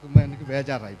പ്രശ്നം ഉണ്ടാക്കുമ്പോൾ എനിക്ക്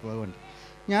ബേജാറായി പോകുന്നുണ്ട്.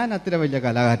 ഞാൻ അത്ര വലിയ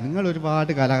കലാകാരൻ, നിങ്ങൾ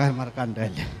ഒരുപാട് കലാകാരന്മാരെ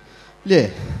കണ്ടല്ലേ അല്ലേ.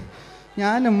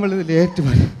 നമ്മൾ ലേറ്റ്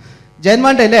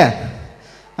ജയന്മാൻ്റെ അല്ലേ.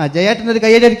 ജയേട്ടനൊരു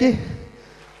കയ്യടിക്ക്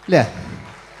അല്ലേ.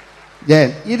 ജയൻ,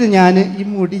 ഇത് ഈ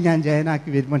മുടി ഞാൻ ജയനാക്കി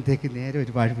വരുമ്പോഴത്തേക്ക് നേരെ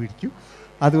ഒരുപാട് പിടിക്കും.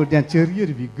 അതുകൊണ്ട് ഞാൻ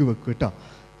ചെറിയൊരു വിഗ് വെക്കും കേട്ടോ.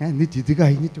 ഞാൻ എന്നിട്ട് ഇത്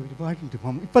കഴിഞ്ഞിട്ട് ഒരുപാടുണ്ട്.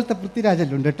 ഇപ്പോഴത്തെ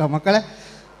പൃഥ്വിരാജെല്ലാം ഉണ്ട് കേട്ടോ മക്കളെ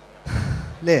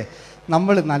അല്ലേ.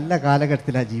 നമ്മൾ നല്ല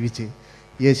കാലഘട്ടത്തിലാണ് ജീവിച്ച്.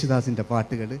 യേശുദാസിൻ്റെ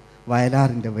പാട്ടുകൾ,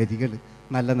 വയലാറിൻ്റെ വരികൾ,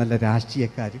 നല്ല നല്ല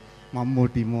രാഷ്ട്രീയക്കാർ,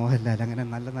 മമ്മൂട്ടി, മോഹൻലാൽ, അങ്ങനെ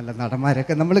നല്ല നല്ല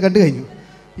നടന്മാരൊക്കെ നമ്മൾ കണ്ടു കഴിഞ്ഞു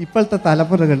ഇപ്പോഴത്തെ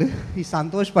തലമുറകൾ ഈ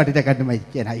സന്തോഷ് പാട്ടിനെ കണ്ട്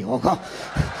മരിക്കാനാ യോഗം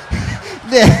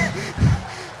അല്ലേ?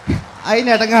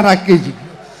 അതിനിടങ്ങാറാക്കി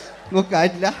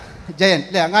നോക്കായിട്ടില്ല. ജയൻ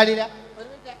അല്ലേ അങ്ങാടിയില്ല?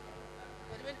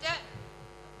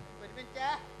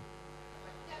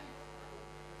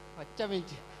 ഒറ്റ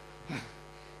മിനിറ്റ്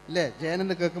അല്ലേ?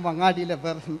 ജയനെന്ന് കേൾക്കുമ്പോൾ അങ്ങാടിയില്ല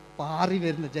വേറെ പാറി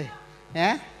വരുന്ന ജയൻ.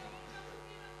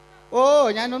 ഓ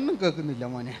ഞാനൊന്നും കേൾക്കുന്നില്ല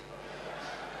മോനെ,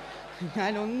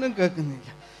 ഞാനൊന്നും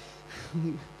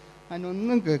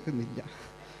കേൾക്കുന്നില്ല.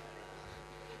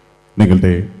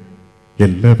 നിങ്ങളുടെ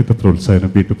എല്ലാവിധ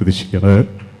പ്രോത്സാഹനം വീണ്ടും പ്രതീക്ഷിക്കാറ്.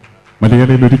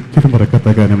 മലയാളിയിൽ ഒരിക്കലും മറക്കാത്ത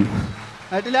ഗാനം.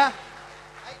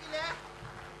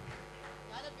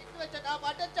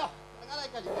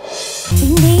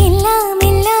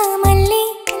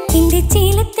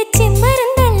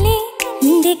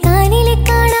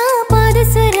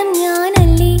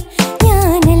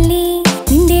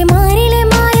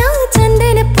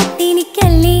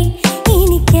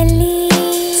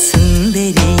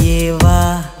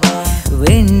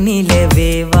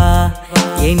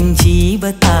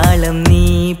 ജീവതാളം നീ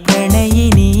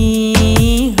പ്രണയിനി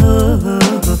ഹോ ഹോ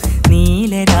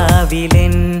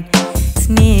നീലരാവിലൻ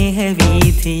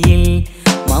സ്നേഹവീഥിയിൽ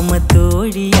മമ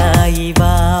തോഴിയായി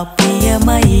വാ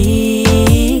പ്രിയമയീ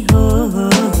ഹോ ഹോ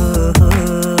ഹോ.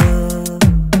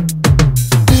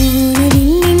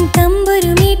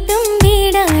 തമ്പുരുമീട്ടും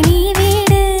വീടാണീ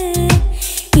വീട്,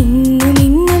 ഇന്നും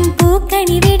ഇന്നും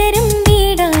പൂക്കണി വിടരും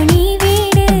വീടാണീ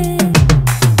വീട്.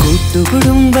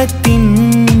 കൂട്ടുകുടുംബത്തിൻ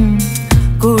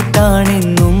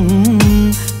കൂട്ടാണെന്നും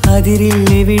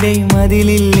അതിരില്ലെവിടെയും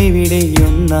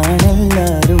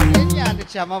അതിലില്ലെവിടെയൊന്നാണെല്ലാരും. ഞാൻ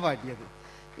ക്ഷമ പാടിയത്.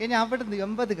 ഇനി അവിടുന്ന്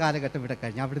 80 കാലഘട്ടം ഇവിടെ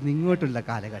കഴിഞ്ഞു, അവിടുന്ന് ഇങ്ങോട്ടുള്ള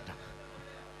കാലഘട്ടം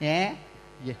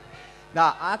ആ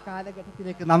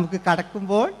കാലഘട്ടത്തിലേക്ക് നമുക്ക്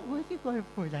കടക്കുമ്പോൾ ഒരു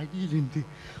കുഴപ്പമില്ല, അടിയിലുണ്ട്.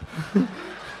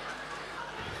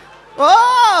 ഓ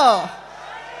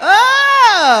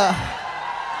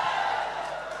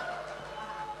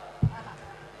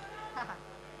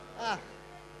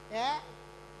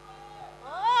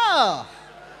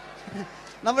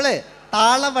നമ്മള്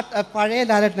താളവട്ട പഴയ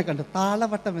ലാലേട്ടനെ കണ്ടു.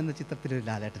 താളവട്ടം എന്ന ചിത്രത്തിലൊരു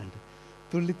ലാലേട്ടനുണ്ട്,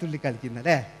 തുള്ളി തുള്ളി കളിക്കുന്ന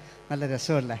അല്ലേ, നല്ല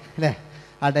രസമല്ലേ അല്ലേ?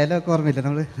 ആ ഡയലോഗ് ഓർമ്മയില്ല,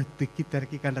 നമ്മൾ തിക്കി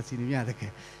തിരക്കി കണ്ട സിനിമ അതൊക്കെ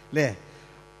അല്ലേ?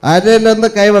 ആരെല്ലാം ഒന്ന്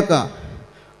കൈവെക്കാം,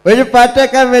 ഒരു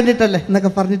പാട്ടേക്കാൻ വേണ്ടിയിട്ടല്ലേ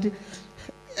എന്നൊക്കെ പറഞ്ഞിട്ട്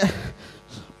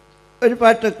ഒരു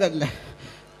പാട്ട് വെക്കല്ലേ,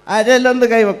 ആരെല്ലാം ഒന്ന്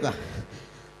കൈവെക്കാം,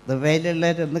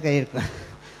 ദുബൈയിലുള്ളവരൊന്ന് കൈവെക്കാം.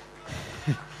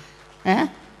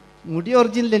 മുടി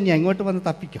ഒറിജിനൽ തന്നെയാണ്, ഇങ്ങോട്ട് വന്ന്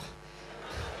തപ്പിക്കോ,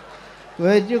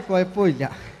 ഒരു കുഴപ്പമില്ല.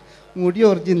 മുടി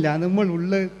ഒറിജിനലാണ്, നമ്മൾ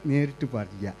ഉള്ള നേരിട്ട്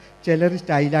പറയില്ല, ചിലർ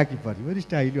സ്റ്റൈലാക്കി പറയും, ഒരു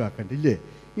സ്റ്റൈലും ആക്കണ്ടില്ലേ,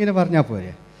 ഇങ്ങനെ പറഞ്ഞാൽ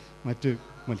പോരെ. മറ്റു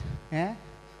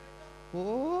ഓ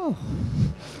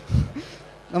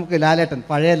നമുക്ക് ലാലേട്ടൻ,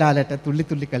 പഴയ ലാലേട്ടൻ, തുള്ളി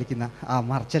തുള്ളി കളിക്കുന്ന ആ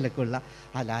മറച്ചലൊക്കെ ഉള്ള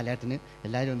ആ ലാലേട്ടന്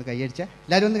എല്ലാവരും ഒന്ന് കൈയടിച്ച,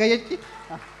 എല്ലാവരും ഒന്ന് കൈയടിച്ച്.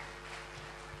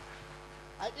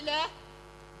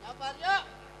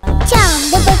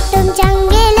 ചാമ്പുപൊട്ടും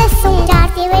ചങ്കേലസും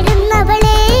ചാർത്തി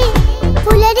വരുന്നവളെ,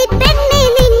 പുലരി പെണ്ണെ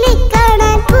നിന്നെ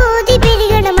കാണാൻ പൂതി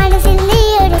പിടികണ മനസ്സിൽ നീ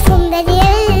ഒരു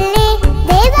സുന്ദരിയല്ലേ,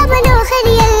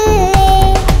 ദേവമനോഹരിയല്ലേ.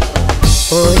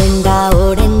 ഓടണ്ട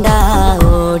ഓടണ്ട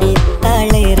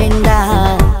ഓടിത്തളരണ്ട,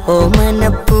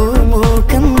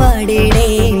 ഓമനപ്പൂമുഖം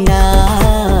വാടിടേണ്ട,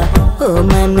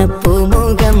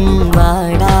 ഓമനപ്പൂമുഖം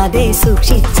വാടാതെ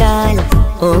സൂക്ഷിച്ചാൽ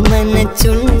ഓമന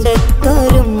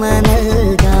ചുണ്ടത്തൊരുമ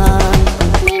നൽകാം.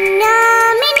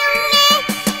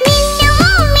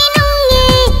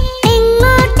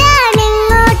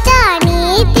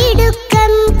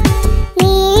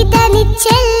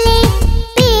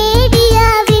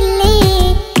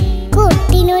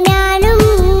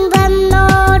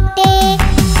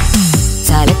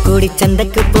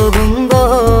 ചന്തക്ക്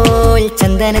പോകുമ്പോൾ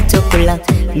ചന്ദന ചോപ്പുള്ള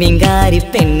മീൻകാരി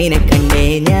പെണ്ണിനെ കണ്ടേ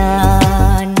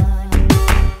ഞാൻ,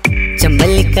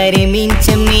 ചമ്പല്ലിക്കരി മീൻ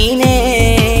ചെമ്മീനെ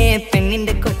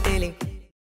പെണ്ണിന്റെ കൊട്ടയില്.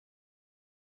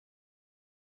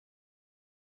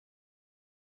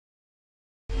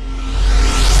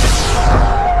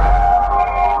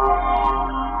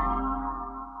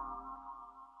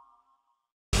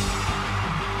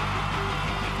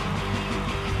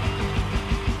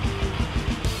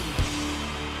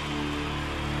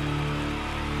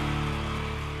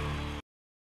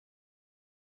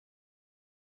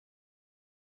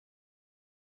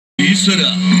 ഈശ്വര,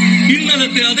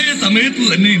 ഇന്നലത്തെ അതേ സമയത്ത്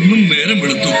തന്നെ ഇന്നും നേരം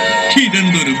വെളുത്തു.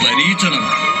 ഇതെന്തൊരു പരീക്ഷണം!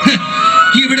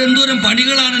 ഇവിടെ എന്തോരം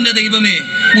പണികളാണ് എന്റെ ദൈവമേ.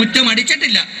 മുറ്റം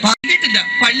അടിച്ചിട്ടില്ല, പറഞ്ഞിട്ടില്ല,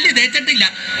 പള്ളി തേച്ചിട്ടില്ല,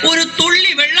 ഒരു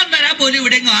തുള്ളി വെള്ളം തരാൻ പോലും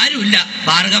ഇവിടെ ആരുമില്ല.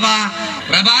 ഭാർഗവ,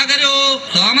 പ്രഭാകരോ,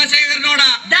 സോമശേഖരനോടാ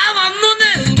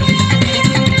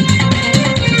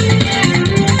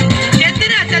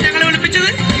എന്തിനാ അച്ഛാ ഞങ്ങളെ വിളിപ്പിച്ചത്?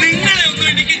 നിങ്ങളെ ഒന്നും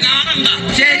എനിക്ക് കാണണ്ട.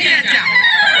 ശരി അച്ഛാ.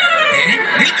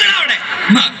 നിൽക്കണ അവിടെ.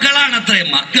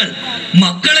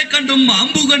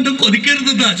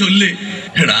 പതിക്കരുതെന്നാ ചൊല്ല്.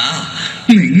 എടാ,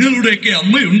 നിങ്ങളുടെയൊക്കെ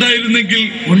അമ്മയുണ്ടായിരുന്നെങ്കിൽ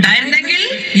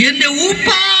എന്റെ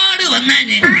ഊപ്പാട്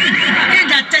വന്നേനെ.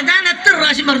 എന്റെ അച്ഛൻ ഞാൻ എത്ര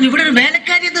പ്രാവശ്യം പറഞ്ഞു ഇവിടെ ഒരു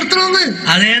വേലക്കാരിയെ നിർത്തണമെന്ന്.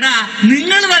 അതേടാ,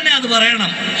 നിങ്ങൾ തന്നെ അത്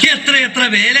പറയണം. എത്ര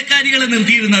വേലക്കാരികളെ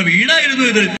നിർത്തിയിരുന്ന വീടായിരുന്നു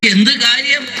ഇത്. എന്ത്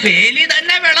കാര്യം, വേലി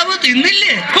തന്നെ വിളവ്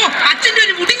തിന്നില്ലേ? അച്ഛന്റെ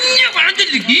ഒരു മുടിഞ്ഞ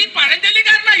പഴഞ്ചൊല്ലി. ഈ പഴഞ്ചൊല്ലി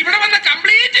കാരണം ഇവിടെ വന്ന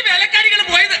കംപ്ലീറ്റ് വേലക്കാരികൾ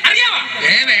പോയത് അറിയാവാ?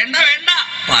 വേണ്ട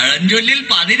പഴഞ്ചൊല്ലിൽ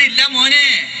പതിരില്ല മോനെ.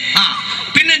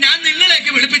 പിന്നെ ഞാൻ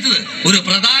നിങ്ങളെയൊക്കെ വിളിപ്പിച്ചത് ഒരു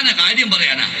പ്രധാന കാര്യം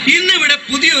പറയാനാ. ഇന്നിവിടെ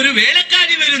പുതിയൊരു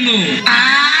വേലക്കാരി വരുന്നു.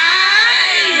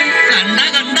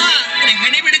 കണ്ട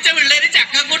എങ്ങനെ പിടിച്ച പിള്ളേര്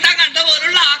ചക്കക്കൂട്ടാൻ കണ്ട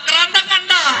പോലുള്ള ആക്രാന്തം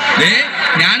കണ്ട.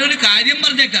 ഞാനൊരു കാര്യം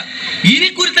പറഞ്ഞേക്കാം, ഇനി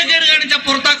കുരുത്തക്കേട് കാണിച്ച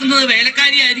പുറത്താക്കുന്നത്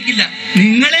വേലക്കാരി ആയിരിക്കില്ല,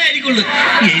 നിങ്ങളെ ആയിരിക്കുള്ളൂ.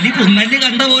 എലി പുന്നല്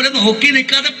കണ്ട പോലെ നോക്കി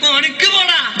നിൽക്കാതെ പണിക്ക്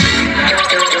പോടാ.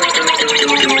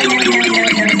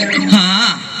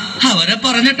 അവരെ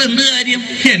പറഞ്ഞിട്ട് എന്ത് കാര്യം?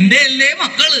 എന്റെ അല്ലേ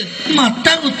മക്കള്. മത്ത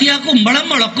കുത്തിയാ കുമ്പളം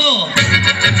മുളക്കോ?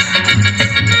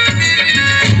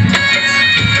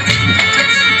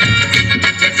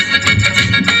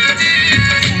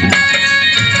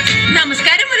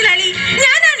 നമസ്കാരം മുതലാളി,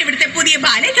 ഞാനാണ് ഇവിടുത്തെ പുതിയ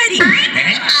ബാലക്കാരി,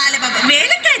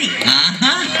 വേലക്കാരി.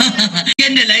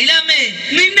 എന്റെ ലൈലാമ്മേ,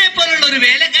 നിന്നെ പോലുള്ള ഒരു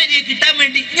വേലക്കാരിയെ കിട്ടാൻ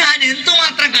വേണ്ടി ഞാൻ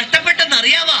എന്തുമാത്രം കഷ്ടപ്പെട്ടെന്ന്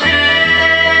അറിയാവാ?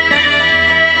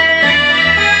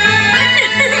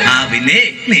 പിന്നെ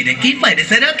നിനക്ക് ഈ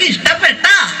പരിസരമൊക്കെ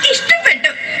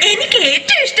ഇഷ്ടപ്പെട്ടു. എനിക്ക്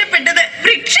ഏറ്റവും ഇഷ്ടപ്പെട്ടത്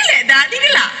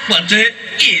വൃക്ഷലതാദികളാ. പക്ഷേ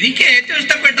എനിക്ക് ഏറ്റവും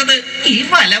ഇഷ്ടപ്പെട്ടത് ഈ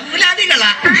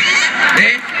ഫലമൂലാദികളാ.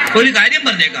 ഒരു കാര്യം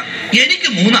പറഞ്ഞേക്കാം, എനിക്ക്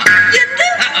 3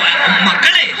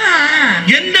 മക്കളെ.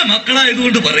 എന്റെ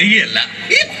മക്കളായതുകൊണ്ട് പറയുകയല്ല,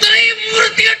 ഇത്രയും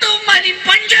വൃത്തികെട്ടവന്മാർ ഈ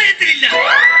പഞ്ചായത്തിലില്ല.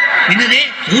 പിന്നെ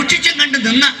സൂക്ഷിച്ചും കണ്ട്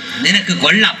നിന്ന നിനക്ക്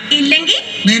കൊള്ളാം, ഇല്ലെങ്കിൽ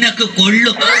നിനക്ക്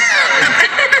കൊള്ളും.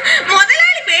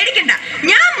 മുതലാളി പേടിക്കണ്ട,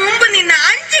 ഞാൻ മുമ്പ് നിന്ന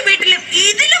 5 വീട്ടിലും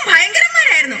ഇതിലും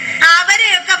ഭയങ്കരന്മാരായിരുന്നു.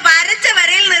 അവരെയൊക്കെ വരച്ച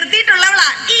വരയിൽ നിർത്തിയിട്ടുള്ളവളാ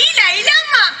ഈ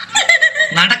ലൈലാമ്മ.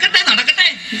 നടക്കട്ടെ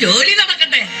ജോലി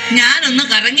നടക്കട്ടെ, ഞാനൊന്ന്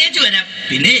കറങ്ങിയേച്ചു വരാം.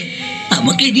 പിന്നെ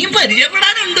നമുക്ക് ഇനിയും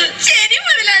പരിചയപ്പെടാനുണ്ട്. ശരി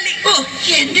മുതലാളി. ഓ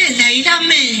എന്റെ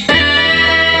ലൈലാമ്മേ.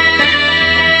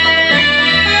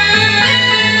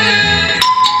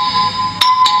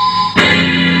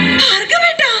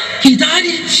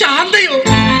 ഇതാര്? ശാന്തയോ?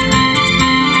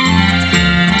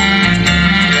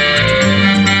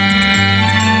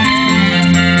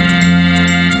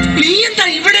 നീ എന്താ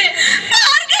ഇവിടെ?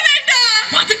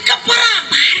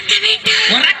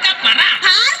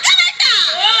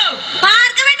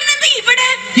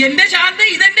 എന്റെ ശാന്ത,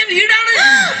 ഇതെന്റെ വീടാണ്.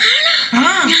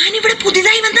 ഞാനിവിടെ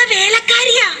പുതിയതായി വന്ന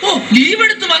വേലക്കാരിയാ. ഓ, ലീവ്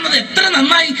എടുത്ത് വന്നത് എത്ര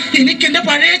നന്നായി. എനിക്ക് എന്റെ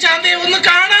പഴയ ശാന്തയെ ഒന്ന്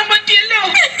കാണാൻ പറ്റിയല്ലോ.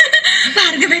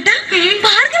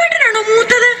 ഭാർഗവേട്ടനാണോ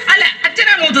മൂത്തത്? അല്ല,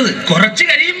 അച്ഛനാ മൂത്തത്. കുറച്ച്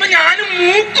കഴിയുമ്പോ ഞാനും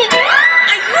മൂക്കും.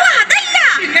 അയ്യോ, അതല്ല,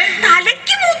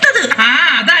 തലയ്ക്ക് മൂത്തത്.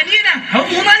 അത് അനിയനാ. അവൻ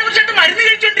 3-4 വർഷമായിട്ട് മരുന്ന്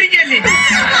കഴിച്ചോണ്ടിരിക്കല്ലേ.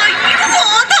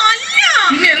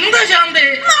 പിന്നെ എന്താ ശാന്തേ?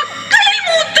 മക്കളിൽ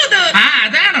മൂത്തത്.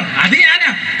 അതാണോ? അത്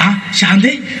ഞാനാ.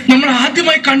 ശാന്തേ, നമ്മൾ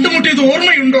ആദ്യമായി കണ്ടുമുട്ടിയത്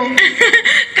ഓർമ്മയുണ്ടോ?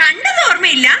 കണ്ടത്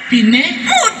ഓർമ്മയില്ല, പിന്നെ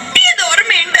മുട്ടിയത്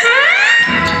ഓർമ്മയുണ്ട്.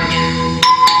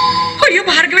 അയ്യോ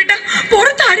ഭാർഗവേട്ട,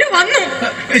 പുറത്താരോ വന്നു.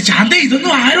 ശാന്തേ,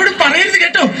 ഇതൊന്നും ആരോടും പറയരുത്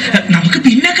കേട്ടോ. നമുക്ക്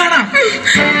പിന്നെ കാണാം.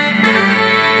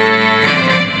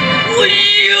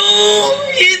 അയ്യോ,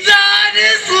 ഇതാര്?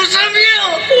 സുഷമയോ?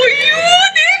 അയ്യോ,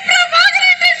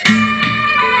 പ്രഭാകരേട്ടൻ.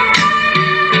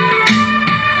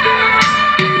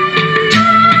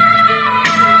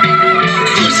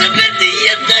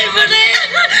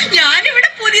 ഞാനിവിടെ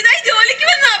പുതിയതായി ജോലിക്ക്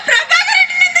വന്ന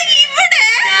പ്രഭാകരേട്ടൻ ഇവിടെ.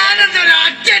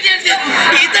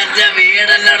 ഇതെന്റെ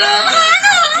വീടല്ലടോ.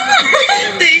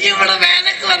 നീ ഇവിടെ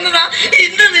വേലക്ക് വന്നതാ.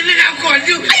 ഇന്ന് നിന്നെ ഞാൻ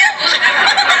കൊല്ലു.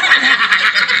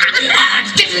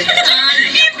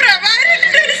 ഈ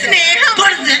പ്രഭാകരേട്ടന്റെ ഒരു സ്നേഹം.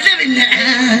 പിന്നെ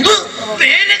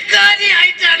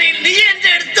വേലക്കാരിയായിട്ടാണെങ്കിൽ നീ എന്റെ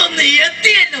അടുത്തൊന്ന്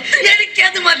എത്തിയല്ലോ.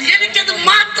 എനിക്കത് മതി, എനിക്കത്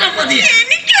മാത്രം മതി.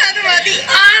 എനിക്കത് മതി.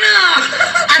 ആണോ?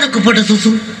 അതൊക്കെ പോട്ടെ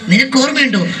സുസു, നിനക്ക്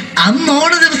ഓർമ്മയുണ്ടോ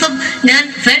അന്നോണ ദിവസം ഞാൻ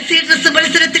ഫാൻസി ഡ്രസ്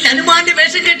മത്സരത്തിൽ അനുമാന്റെ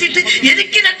വേഷം കെട്ടിയിട്ട്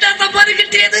എനിക്ക് 2ാം സമ്മാനം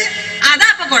കിട്ടിയത്? അതാ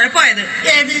അപ്പൊ കുഴപ്പമായത്.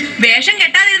 ഏത്? വേഷം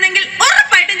കെട്ടാതിരുന്നെങ്കിൽ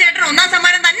ഉറപ്പായിട്ടും ചേട്ടൻ 1ാം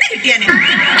സമ്മാനം തന്നെ കിട്ടിയാനെ.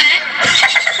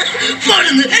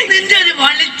 നിന്റെ ഒരു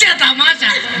വളിച്ച തമാശ.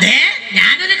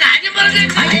 ഞാനൊരു കാര്യം പറഞ്ഞു.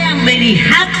 I am very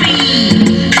happy.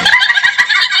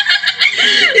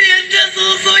 എന്റെ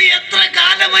സൂസു, എത്ര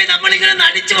കാലമായി നമ്മളിങ്ങനെ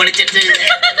നടിച്ചു പൊളിച്ചിട്ട്.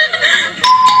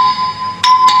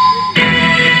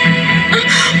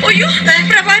 അയ്യോ,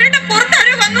 പ്രഭാകരേട്ടൻ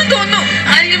പുറത്താരോ വന്നു തോന്നുന്നു.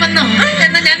 ആരെങ്കിലും വന്നോ?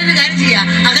 എന്നാ ഞാനൊരു കാര്യം ചെയ്യാം,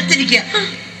 അകത്തിരിക്കുക.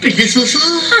 പിന്നെ സുസു,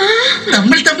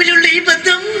 നമ്മൾ തമ്മിലുള്ള ഈ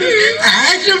ബന്ധം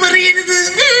ആരും അറിയരുത്.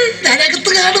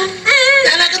 ഞാനകത്ത് കാണും,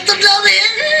 ഞാനകത്തുണ്ടാവേ,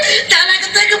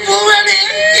 ഞാനകത്തേക്ക് പോവാണ്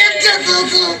എന്റെ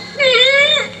സുസു.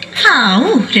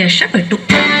 രക്ഷപ്പെട്ടു.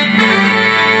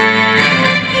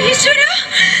 ഈശ്വരാ,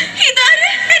 ഇതാര്?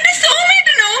 എന്റെ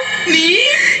സോമേട്ടനോ? നീ?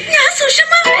 ഞാൻ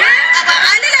സുഷമ.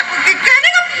 അല്ലല്ല,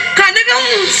 കനകം. കനകം.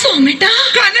 സോമേട്ടാ.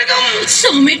 കനകം.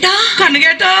 സോമേട്ടാ.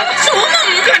 കനകേട്ടാ. സോമം.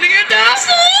 കനകേട്ടാ.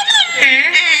 സോമം.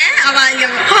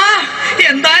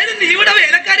 എന്തായാലും നീ ഇവിടെ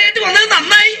വേലക്കാരായിട്ട് വന്നത്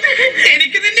നന്നായി.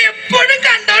 എനിക്ക് നിന്നെ എപ്പോഴും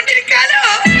കണ്ടോണ്ടിരിക്കാലോ.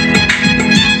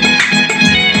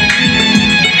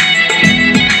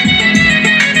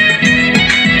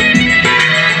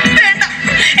 വേണ്ട,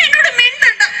 എന്നോട്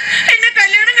മിണ്ടണ്ട. എന്നെ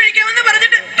കല്യാണം കഴിക്കാമെന്ന്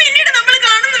പറഞ്ഞിട്ട് പിന്നീട് നമ്മൾ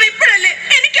കാണുന്നത് ഇപ്പോഴല്ലേ.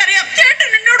 എനിക്കറിയാം ചേട്ടൻ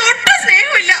എന്നോട് ഒട്ടും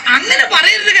സ്നേഹമില്ല. അങ്ങനെ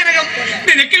പറയരുത് കനകം.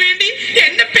 നിനക്ക് വേണ്ടി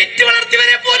എന്നെ പെറ്റ്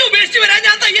വളർത്തിയവരെ പോലും ഉപേക്ഷിച്ച് വരാൻ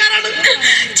ഞാൻ തയ്യാറാണ്.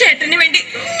 ചേട്ടന് വേണ്ടി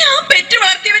ഞാൻ പെറ്റ്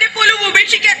വളർത്തിയവരെ പോലും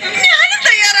ഉപേക്ഷിക്കാൻ ഞാനും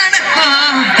തയ്യാറാണ്.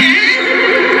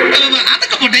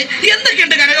 അതൊക്കെ പോട്ടെ,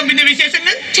 എന്തൊക്കെയുണ്ട് കനകം പിന്നെ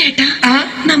വിശേഷങ്ങൾ? ചേട്ടാ,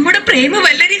 നമ്മുടെ പ്രേമ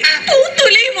വല്ലരി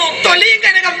പൂത്തൊലയുമോ? തൊലയും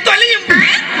കനകം, തൊലയും.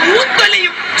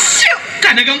 പൂത്തൊലയും.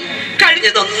 കനകം,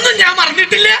 കഴിഞ്ഞതൊന്നും ഞാൻ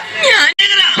മറന്നിട്ടില്ല. ഞാൻ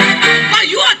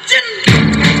അയ്യോ അച്ഛൻ.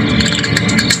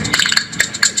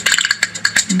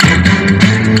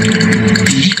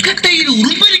 തീക്കട്ടയിൽ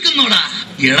ഉറുമ്പലിക്കുന്നോടാ.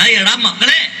 എടാ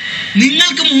മക്കളെ,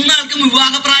 നിങ്ങൾക്ക് മൂന്നാൾക്കും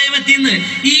വിവാഹപ്രായം എത്തിയെന്ന്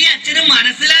ഈ അച്ഛന്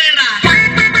മനസ്സിലായടാ.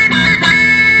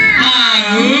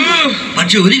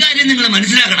 പക്ഷെ ഒരു കാര്യം നിങ്ങൾ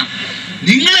മനസ്സിലാക്കണം,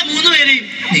 നിങ്ങളെ മൂന്നുപേരെയും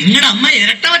നിങ്ങളുടെ അമ്മ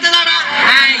ഇരട്ടവറ്റതാടാ.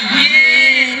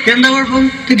 എന്താ കുഴപ്പം?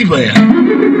 തെറ്റിപ്പോയ?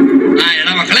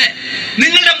 എടാ മക്കളെ,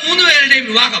 നിങ്ങളുടെ മൂന്നുപേരുടെയും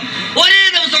വിവാഹം ഒരേ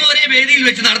ദിവസം ഒരേ വേദിയിൽ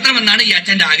വെച്ച് നടത്തണമെന്നാണ് ഈ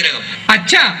അച്ഛന്റെ ആഗ്രഹം.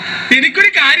 അച്ഛാ,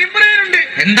 എനിക്കൊരു കാര്യം പറയാനുണ്ട്.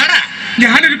 എന്താടാ?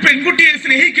 ഞാനൊരു പെൺകുട്ടിയെ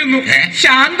സ്നേഹിക്കുന്നു,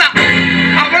 ശാന്ത.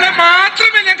 അവളെ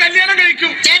മാത്രമേ ഞാൻ കല്യാണം കഴിക്കൂ.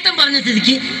 ചേട്ടൻ പറഞ്ഞ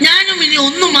സ്ഥിതിക്ക് ഞാനും ഇനി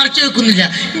ഒന്നും മറച്ചു വെക്കുന്നില്ല.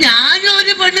 ഞാനും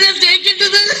ഒരു പെണ്ണിനെ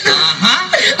സ്നേഹിക്കുന്നത്.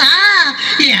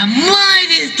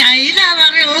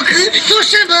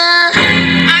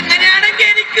 അങ്ങനെയാണെങ്കിൽ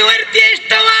എനിക്ക് വരുത്തിയ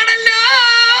ഇഷ്ടമാണല്ലോ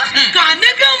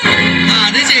കനകം.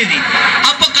 അത് ശരി.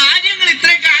 അപ്പൊ കാര്യങ്ങൾ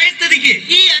ഇത്രയൊക്കെ ആയ സ്ഥിതിക്ക്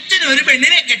ഈ അച്ഛൻ ഒരു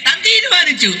പെണ്ണിനെ കെട്ടാൻ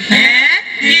തീരുമാനിച്ചു.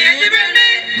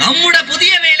 നമ്മുടെ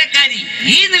പുതിയ വേലക്കാരി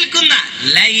ഈ നിൽക്കുന്ന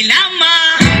ലൈലാമ്മ.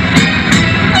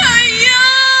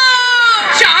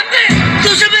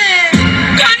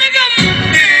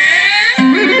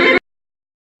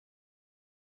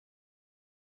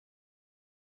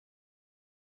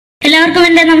 എല്ലാവർക്കും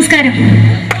എൻ്റെ നമസ്കാരം.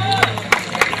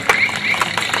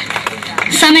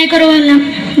 സമയക്കുറവെല്ലാം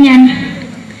ഞാൻ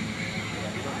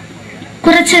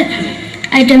കുറച്ച്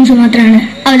ഐറ്റംസ് മാത്രമാണ്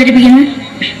അവതരിപ്പിക്കുന്നത്.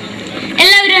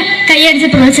 എല്ലാവരും കൈയടിച്ച്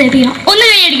പ്രോത്സാഹിപ്പിക്കണം. ഒന്ന്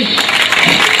കൈയടിക്കും.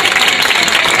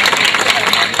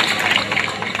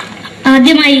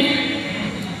 ആദ്യമായി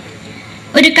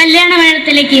ഒരു കല്യാണ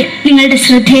മേളത്തിലേക്ക് നിങ്ങളുടെ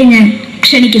ശ്രദ്ധയെ ഞാൻ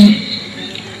ക്ഷണിക്കുന്നു.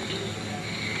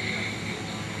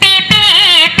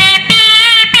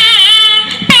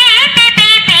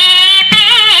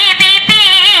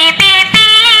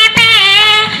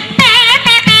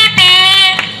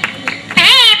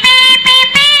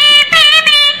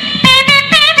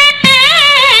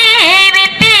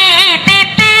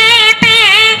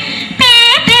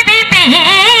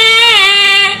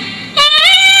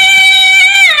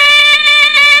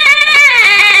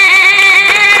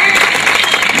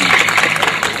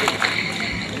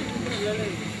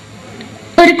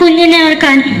 ഒരു കുഞ്ഞിനെ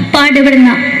ഓർക്കാൻ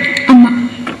പാടുപെടുന്ന അമ്മ.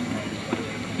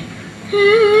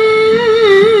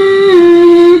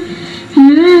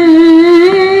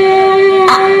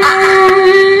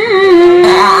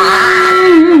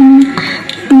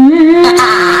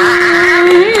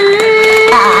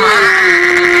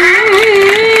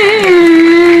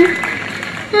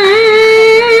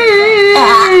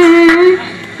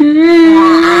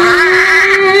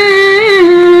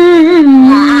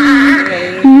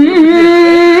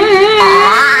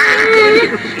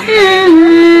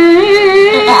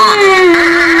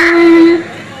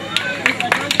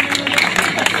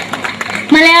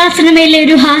 മലയാള സിനിമയിലെ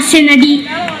ഒരു ഹാസ്യ നടി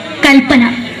കൽപ്പന.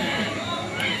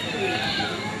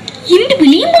 എന്റെ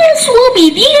വിളിയുമ്പോൾ സ്വാമി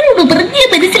ഇതിനോട് പറഞ്ഞ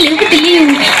മനസ്സിലാക്കത്തില്ലയോ?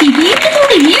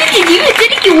 ഇതിനോട്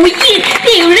ജീവിച്ചിരിക്കും ഒയ്യ്.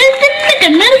 എവിടെ തന്നെ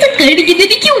കണ്ണാടത്ത് കടിക്കുന്നത്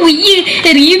എനിക്ക് ഒയ്യ്.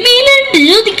 അറിയുമേലാണ്ട്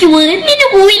എനിക്ക് വന്നിന്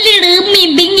പോയില്ലേടാ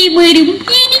മെമ്പെങ്കിമാരും.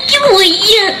 എനിക്ക്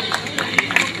ഒയ്യ.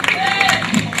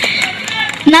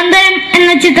 നന്ദനം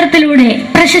എന്ന ചിത്രത്തിലൂടെ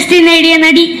പ്രശസ്തി നേടിയ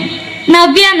നടി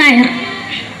നവ്യ നായർ.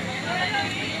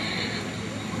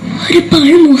 ഒരു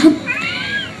പാഴ്മോഹം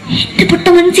എന്റെ പൊട്ട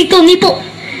മനസ്സിൽ തോന്നിയപ്പോ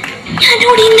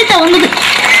ഞാനോട് ഇങ്ങോട്ടാ വന്നത്.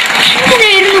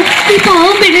 എന്തിനായിരുന്നു ഈ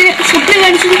പാവം പെണ്ണിനെ സ്വപ്നം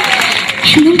കാണിച്ചത്?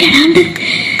 എന്നും കെടാണ്ട്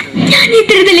ഞാൻ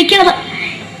ഇത്തിരി തെളിക്കണതാ.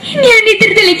 ഞാൻ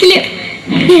ഇത്തിരി തെളിക്കില്ല.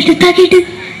 എടുത്താക്കിയിട്ട്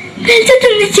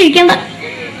വെളിച്ചത്തിൽ നിശ്ചയിക്കണ്ട.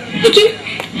 എനിക്ക്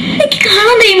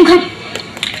കാണാൻ ഈ മുഖം.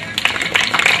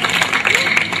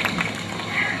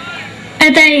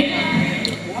 അതായി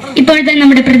ഇപ്പോഴത്തെ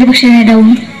നമ്മുടെ പ്രതിപക്ഷ നേതാവും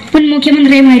മുൻ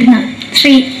മുഖ്യമന്ത്രിയുമായിരുന്ന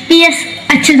ശ്രീ PS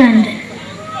അച്യുതാനന്ദൻ.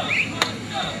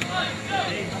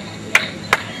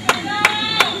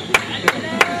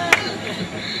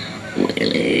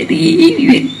 വളരെ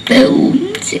വ്യക്തവും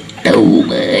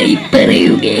ശക്തവുമായി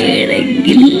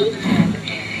പറയുകയാണെങ്കിൽ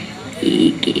ഈ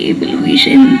കേബിൾ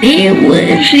വിഷന്റെ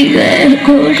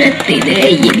വാർഷികാഘോഷത്തിന്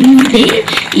എന്റെ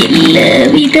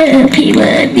എല്ലാവിധ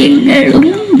അഭിവാദ്യങ്ങളും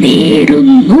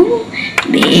നേരുന്നു.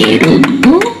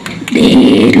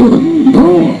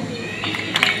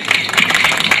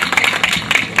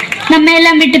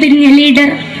 നമ്മെല്ലാം വിട്ടുപിരിഞ്ഞ ലീഡർ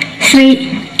ശ്രീ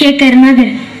K.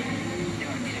 കരുണാകരൻ.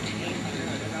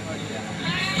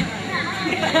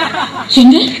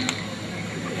 എന്റെ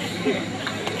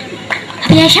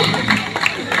അഭിലാഷം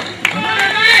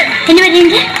എന്ന്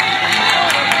പറയുന്നത്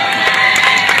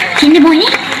എന്റെ മോനെ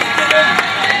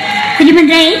ഒരു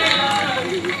മന്ത്രായി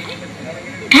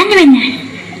കാണുമെന്നാണ്.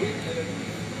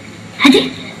 അത്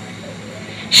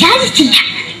സാധിച്ചില്ല.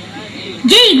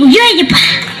 ജയ് ഗുരുവായൂരപ്പ.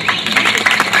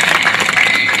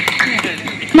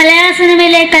 മലയാള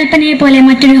സിനിമയിലെ കൽപ്പനയെ പോലെ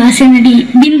മറ്റൊരു ഹാസ്യനടി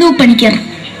ബിന്ദു പണിക്കർ.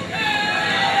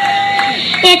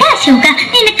 ഏട്ടാ അശോക,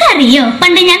 നിനക്കറിയോ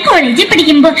പണ്ട് ഞാൻ കോളേജിൽ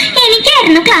പഠിക്കുമ്പോ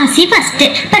എനിക്കായിരുന്നു ക്ലാസ്സിൽ ഫസ്റ്റ്.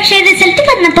 പക്ഷെ റിസൾട്ട്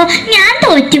വന്നപ്പോ ഞാൻ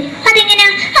തോറ്റു. അതെങ്ങനെയാ?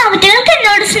 അവറ്റകൾക്ക്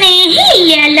എന്നോട്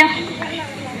സ്നേഹമില്ലല്ലോ.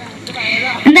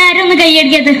 എന്താരും ഒന്ന്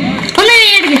കൈയടിക്കത്, ഒന്ന്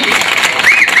കൈയടിക്ക.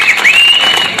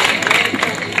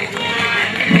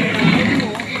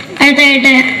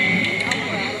 അടുത്തായിട്ട്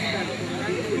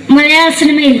മലയാള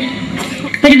സിനിമയിൽ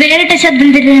ഒരു വേറിട്ട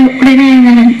ശബ്ദത്തിന്റെ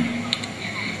ഉടനായാണ്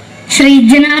ശ്രീ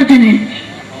ജനാർദ്ദനൻ.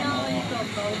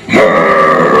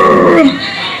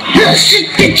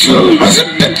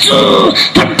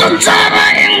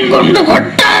 പട്ടച്ചാറായം കൊണ്ട്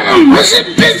കൊട്ടാരം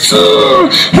നശിപ്പിച്ചു.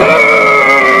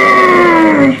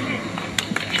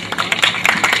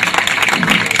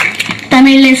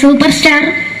 തമിഴിലെ സൂപ്പർ സ്റ്റാർ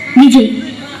വിജയ്.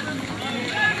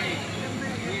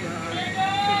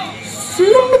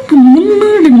 നമുക്ക്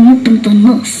മുன்னாடி மட்டும்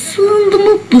തന്നെ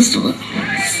സ്വന്തമാ பேசுவேன்.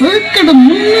 சேக்கட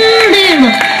முன்னாடியோட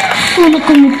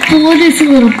உனக்கு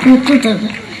போலீஸுகார போட்டுட்டாங்க.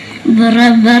 வர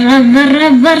வர வர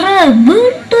வர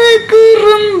வீட்டுக்கு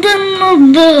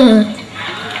இருந்தது.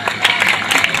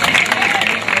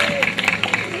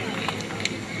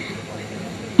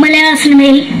 മലയാള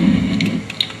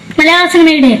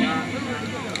സിനിമയുടെ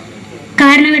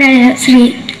കാരണവരായ ശ്രീ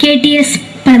KTS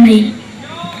പഴമയിൽ.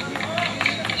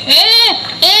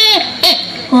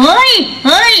 ഓയ്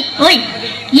ഓയ് ഓയ്,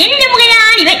 എന്റെ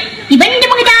മകനാണ് ഇവൻ, ഇവന്റെ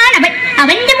മകനാണ് അവൻ,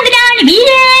 അവന്റെ മകനാണ്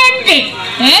വീരേന്ദ്രൻ.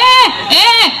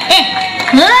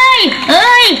 ഓയ്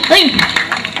ഓയ് ഓയ്.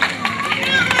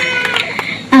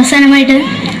 അവസാനമായിട്ട്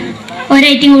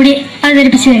ഒരൈറ്റം കൂടി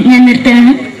അവതരിപ്പിച്ച് ഞാൻ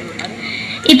നിർത്തുകയാണ്.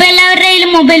 ഇപ്പൊ എല്ലാവരുടെ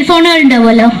കയ്യിലും മൊബൈൽ ഫോണുകൾ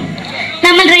ഉണ്ടാവുമല്ലോ.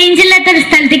 നമ്മൾ റേഞ്ച് ഇല്ലാത്ത ഒരു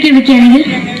സ്ഥലത്തേക്ക് വിളിക്കുകയാണെങ്കിൽ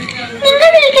നിങ്ങൾ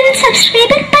വിളിക്കുന്ന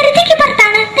സബ്സ്ക്രൈബർ പരിധിക്ക്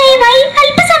പുറത്താണ്, ദയവായി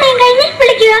അല്പസമയം കഴിഞ്ഞ്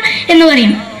വിളിക്കുക എന്ന്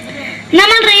പറയും.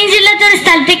 നമ്മൾ റേഞ്ച് ഇല്ലാത്ത ഒരു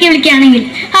സ്ഥലത്തേക്ക് വിളിക്കുകയാണെങ്കിൽ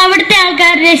അവിടുത്തെ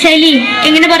ആൾക്കാരുടെ ശൈലി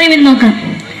എങ്ങനെ പറയുമെന്ന് നോക്കാം.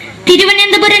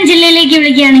 തിരുവനന്തപുരം ജില്ലയിലേക്ക്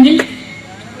വിളിക്കുകയാണെങ്കിൽ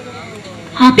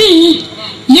അപ്പി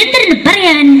എന്തിനു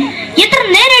പറയാൻ, എത്ര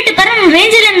നേരമായിട്ട് പറഞ്ഞു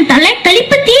റേഞ്ചിലെന്ന് തള്ളെ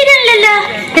കളിപ്പ് തീരല്ലോ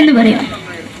എന്ന് പറയും.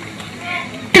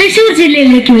 തൃശൂർ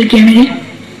ജില്ലയിലേക്ക് വിളിക്കുകയാണെങ്കിൽ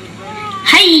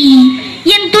ഹൈ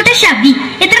എന്തുട്ട ശബി,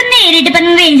 എത്ര നേരിട്ട്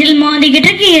പറഞ്ഞ റേഞ്ചിൽ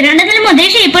മോദിക്കിട്ട് കീറാണ്ടതിന് മുതൽ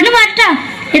ഷേപ്പണ് മാറ്റാ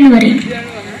എന്ന് പറയും.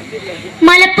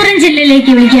 മലപ്പുറം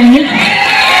ജില്ലയിലേക്ക് വിളിക്കുകയാണെങ്കിൽ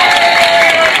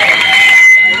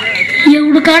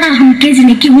എവിടുക്കാടാ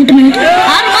ഹംകേജിലേക്ക് കൂട്ടും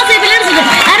 6 മാസം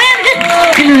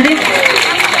എന്ന് പറയും.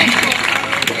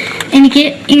 എനിക്ക്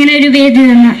ഇങ്ങനെ ഒരു വേദി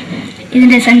തന്ന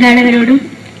ഇതിന്റെ സംഘാടകരോടും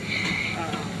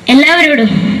എല്ലാവരോടും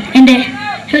എൻ്റെ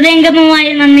ഹൃദയംഗമമായ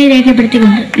നന്ദി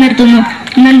രേഖപ്പെടുത്തിക്കൊണ്ട് നിർത്തുന്നു.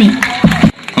 നന്ദി.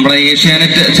 നമ്മുടെ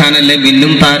ഏഷ്യാനെറ്റ് ചാനലിലെ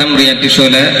വില്ലും താരം റിയാലിറ്റി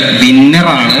ഷോയിലെ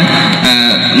വിന്നറാണ്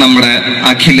നമ്മുടെ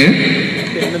അഖില്.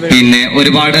 പിന്നെ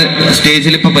ഒരുപാട്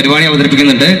സ്റ്റേജിൽ ഇപ്പൊ പരിപാടി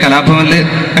അവതരിപ്പിക്കുന്നുണ്ട്. കലാഭവനില്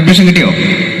അഡ്മിഷൻ കിട്ടിയോ?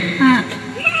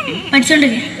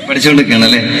 പഠിച്ചുകൊണ്ടിരിക്കുകയാണ്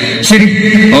അല്ലേ? ശരി,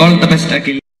 ഓൾ ദ ബെസ്റ്റ്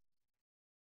അഖിൽ.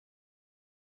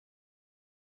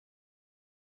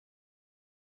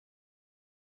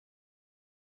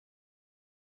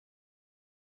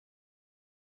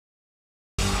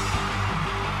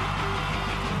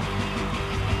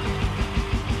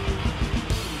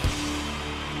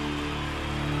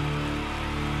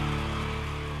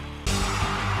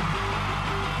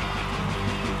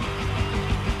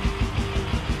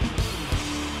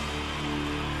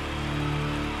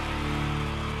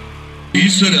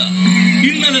 ഈശ്വര,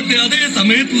 ഇന്നലത്തെ അതേ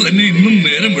സമയത്ത് തന്നെ ഇന്നും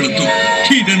നേരം വെളുത്തു.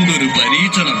 ഇതെന്തൊരു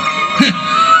പരീക്ഷണം!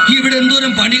 ഇവിടെ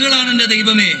എന്തോരം പണികളാണ് എന്റെ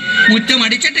ദൈവമേ. മുറ്റം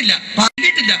അടിച്ചിട്ടില്ല,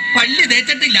 പറഞ്ഞിട്ടില്ല, പള്ളി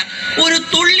തേച്ചിട്ടില്ല, ഒരു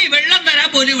തുള്ളി വെള്ളം തരാൻ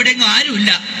പോലും ഇവിടെ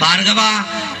ആരുമില്ല. ഭാർഗവ,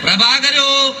 പ്രഭാകരോ,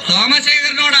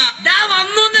 സോമശേഖരനോടാ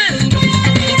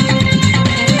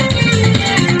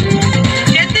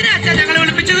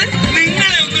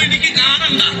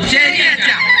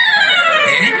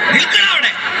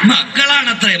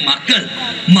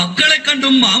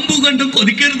പാമ്പു കണ്ടും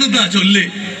കൊതിക്കരുതെന്നാ ചൊല്ല്.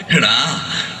 എടാ,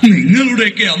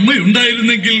 നിങ്ങളുടെയൊക്കെ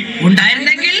അമ്മയുണ്ടായിരുന്നെങ്കിൽ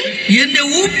എന്റെ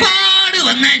ഊപ്പാട്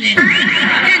വന്നേനെ.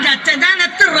 എന്റെ അച്ഛൻ ഞാൻ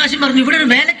എത്ര പ്രാവശ്യം പറഞ്ഞു ഇവിടെ ഒരു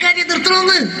വേലക്കാരിയെ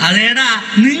നിർത്തണമെന്ന്. അതേടാ,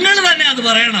 നിങ്ങൾ തന്നെ അത്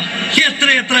പറയണം.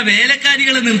 എത്ര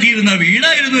വേലക്കാരികളെ നിർത്തിയിരുന്ന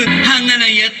വീടായിരുന്നു. അങ്ങനെ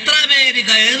എത്ര പേര്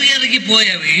കയറിയിറങ്ങി പോയ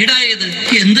വീടായത്.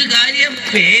 എന്ത് കാര്യം,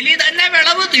 വേലി തന്നെ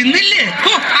വിളവ് തിന്നില്ലേ?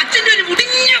 അച്ഛന്റെ ഒരു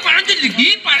മുടിഞ്ഞ പഴഞ്ചൊല്ലി. ഈ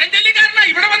പഴഞ്ചൊല്ലി കാരണം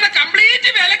ഇവിടെ വന്ന കംപ്ലീറ്റ്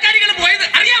വേലക്കാരികൾ പോയത്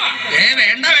അറിയാവാ?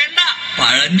 വേണ്ട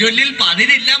പഴഞ്ചൊല്ലിൽ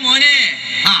പതിരില്ല മോനെ.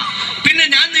 പിന്നെ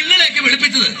ഞാൻ നിങ്ങളെയൊക്കെ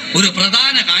വിളിപ്പിച്ചത് ഒരു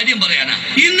പ്രധാന കാര്യം പറയാനാ.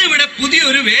 ഇന്നിവിടെ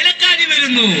പുതിയൊരു വേലക്കാരി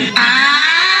വരുന്നു.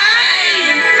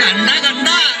 കണ്ട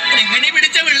എങ്ങനെ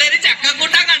പിടിച്ച പിള്ളേര്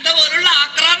ചക്കക്കൂട്ടം കണ്ട പോലുള്ള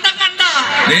ആക്രാന്തം കണ്ട.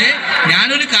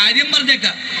 ഞാനൊരു കാര്യം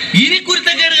പറഞ്ഞേക്കാം, ഇനി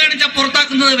കുരുത്തക്കേട് കാണിച്ച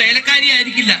പുറത്താക്കുന്നത് വേലക്കാരി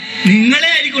ആയിരിക്കില്ല, നിങ്ങളെ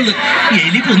ആയിരിക്കുള്ളൂ.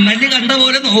 എലി പുന്നല് കണ്ട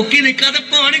പോലെ നോക്കി നിൽക്കാതെ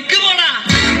പണിക്ക് പോടാ.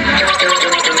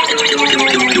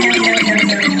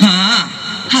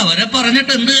 അവരെ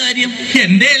പറഞ്ഞിട്ട് എന്ത് കാര്യം?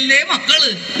 എന്റെ അല്ലേ മക്കള്.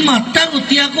 മത്ത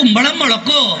കുത്തിയാ കുമ്പളം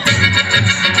മുളക്കോ?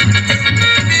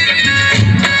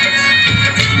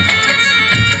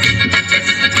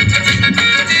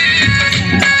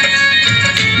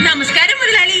 നമസ്കാരം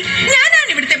മുതലാളി, ഞാനാണ്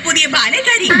ഇവിടുത്തെ പുതിയ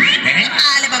ബാലക്കാരി.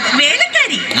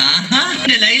 വേലക്കാരി.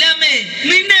 ലൈലാമ്മേ,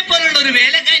 നിന്നെ പോലുള്ള ഒരു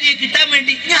വേലക്കാരിയെ കിട്ടാൻ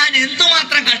വേണ്ടി ഞാൻ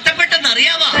എന്തുമാത്രം കഷ്ടപ്പെട്ടെന്ന്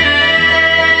അറിയാവാ?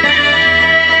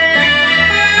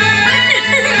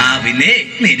 പിന്നെ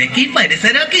നിനക്ക് ഈ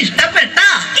പരിസരമൊക്കെ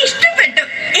ഇഷ്ടപ്പെട്ടു.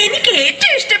 എനിക്ക്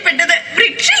ഏറ്റവും ഇഷ്ടപ്പെട്ടത്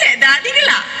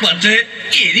വൃക്ഷലതാദികളാ. പക്ഷേ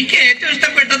എനിക്ക് ഏറ്റവും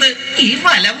ഇഷ്ടപ്പെട്ടത് ഈ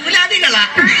ഫലമൂലാദികളാ.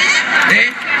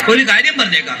 ഒരു കാര്യം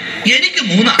പറഞ്ഞേക്കാം, എനിക്ക്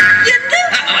 3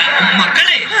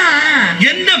 മക്കളെ.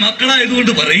 എന്റെ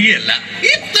മക്കളായതുകൊണ്ട് പറയുകയല്ല,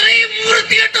 ഇത്രയും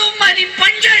വൃത്തികെട്ടവന്മാരി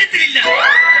പഞ്ചായത്തിലില്ല.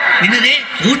 പിന്നെ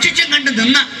സൂക്ഷിച്ചും കണ്ട്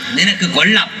നിന്ന നിനക്ക്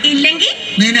കൊള്ളാം, ഇല്ലെങ്കിൽ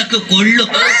നിനക്ക് കൊള്ളും.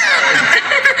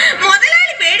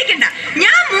 മുതലാളി പേടിക്കണ്ട,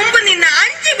 ഞാൻ മുമ്പ് നിന്ന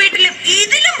 5 വീട്ടിലും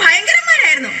ഇതിലും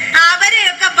ഭയങ്കരന്മാരായിരുന്നു.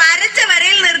 അവരെയൊക്കെ വരച്ച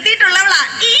വരയിൽ നിർത്തിയിട്ടുള്ളവളാ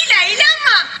ഈ ലൈലാമ്മ.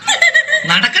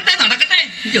 നടക്കട്ടെ,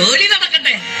 ജോലി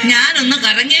നടക്കട്ടെ. ഞാനൊന്ന്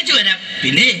കറങ്ങിയേച്ചു വരാം.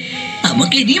 പിന്നെ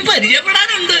നമുക്ക് ഇനിയും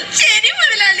പരിചയപ്പെടാനുണ്ട്. ശരി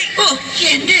മുതലാളി. ഓ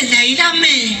എന്റെ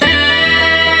ലൈലാമ്മേ.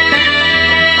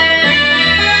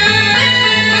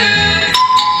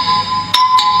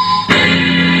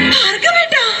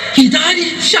 ഇതാര്?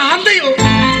 ശാന്തയോ?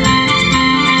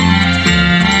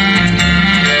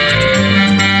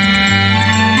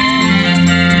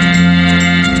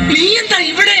 നീ എന്താ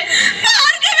ഇവിടെ?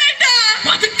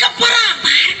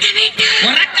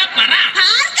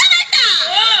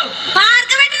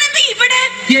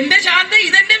 എന്റെ ശാന്ത,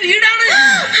 ഇതെന്റെ വീടാണ്.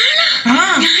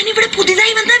 ഞാനിവിടെ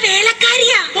പുതിയതായി വന്ന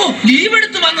വേലക്കാരിയാ. ഓ, ലീവ്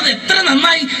എടുത്ത് വന്നത് എത്ര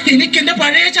നന്നായി. എനിക്ക് എന്റെ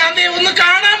പഴയ ശാന്തയെ ഒന്ന്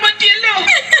കാണാൻ പറ്റിയല്ലോ.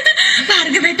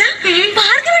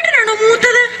 ഭാർഗവേട്ടനാണോ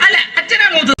മൂത്തത്? അല്ല, അച്ഛനാ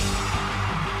മൂത്തത്.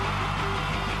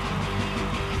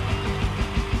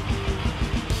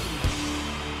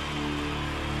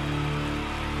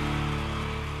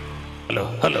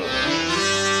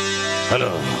 ഹലോ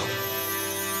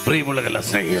പ്രിയമുള്ള കലാ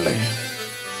സ്നേഹികളെ,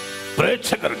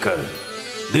 പ്രേക്ഷകർക്ക്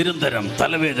നിരന്തരം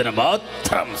തലവേദന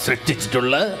മാത്രം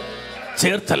സൃഷ്ടിച്ചിട്ടുള്ള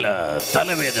ചേർത്തല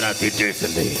തലവേദന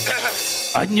തിയേറ്റേഴ്സിന്റെ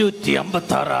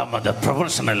 556ാമത്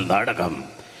പ്രൊഫഷണൽ നാടകം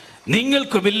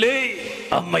നിങ്ങൾക്കുമില്ലേ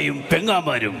അമ്മയും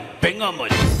പെങ്ങാമാരും.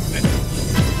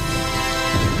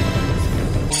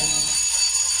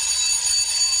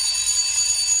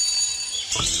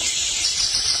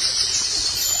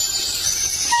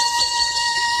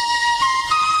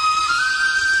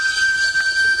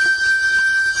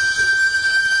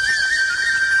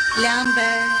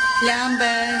 ലാമ്പ്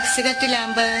സിഗരറ്റ്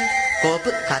ലാമ്പ് കോപ്പ്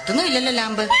കത്തൊന്നും ഇല്ലല്ലോ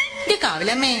ലാമ്പ്. ഈ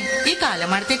കാവിലമ്മേ, ഈ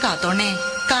കാലമാടത്തെ കാത്തോണേ,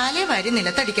 കാലേ വാരി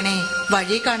നിലത്തടിക്കണേ.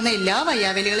 വഴി കാണുന്ന എല്ലാ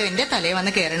വയ്യാവലികളും എന്റെ തലയെ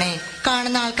വന്ന് കേറണേ.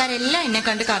 കാണുന്ന ആൾക്കാരെല്ലാം എന്നെ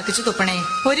കണ്ട് കർക്കിച്ചു തുപ്പണേ.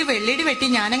 ഒരു വെള്ളിടി വെട്ടി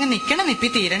ഞാനങ്ങ് നിപ്പി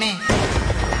തീരണേ.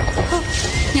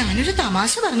 ഞാനൊരു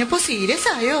തമാശ പറഞ്ഞപ്പോ സീരിയസ്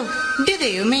ആയോ? എന്റെ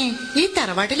ദൈവമേ, ഈ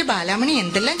തറവാട്ടില് ബാലാമണി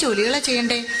എന്തെല്ലാം ജോലികളാ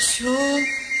ചെയ്യണ്ടേ. ഷോ,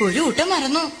 ഒരു കൂട്ടം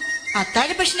മറന്നു. അത്താഴ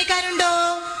ഭക്ഷണിക്കാരുണ്ടോ?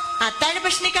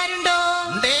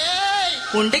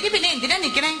 ഉണ്ടെങ്കിൽ പിന്നെ എന്തിനാ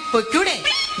നിക്കണേ? പൊയ്ക്കൂടെ?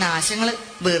 നാശങ്ങള്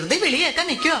വെറുതെ വിളി കേൾക്കാൻ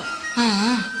നിക്കോ?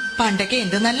 പണ്ടൊക്കെ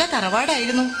എന്ത് നല്ല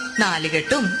തറവാടായിരുന്നു. 4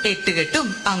 കെട്ടും 8 കെട്ടും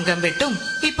അംഗം വെട്ടും.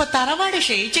 ഇപ്പൊ തറവാട്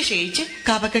ക്ഷയിച്ച്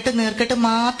കപക്കെട്ടും നീർക്കെട്ടും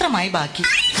മാത്രമായി ബാക്കി.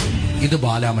 ഇത്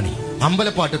ബാലാമണി,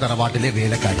 അമ്പലപ്പാട്ട് തറവാട്ടിലെ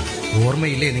വേലക്കാരി.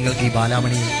 ഓർമ്മയില്ലേ നിങ്ങൾക്ക് ഈ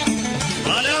ബാലാമണിയെ?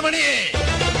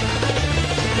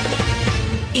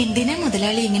 എന്തിനാ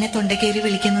മുതലാളി ഇങ്ങനെ തൊണ്ടക്കേറി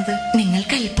വിളിക്കുന്നത്?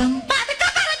 നിങ്ങൾക്ക് അല്പം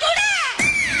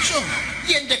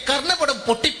എന്റെ കർണപടം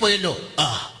പൊട്ടിപ്പോയല്ലോ.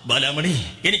 ബാലാമണി,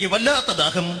 എനിക്ക് വല്ലാത്ത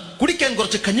ദാഹം. കുടിക്കാൻ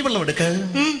കുറച്ച് കഞ്ഞിവെള്ളം എടുക്ക.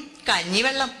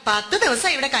 കഞ്ഞിവെള്ളം 10 ദിവസം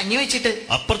ഇവിടെ കഞ്ഞി വെച്ചിട്ട്.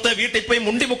 അപ്പുറത്തെ വീട്ടിൽ പോയി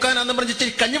മുണ്ടി മുക്കാനാന്ന് പറഞ്ഞിട്ട്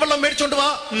കഞ്ഞിവെള്ളം മേടിച്ചോണ്ട് വാ.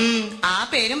 ആ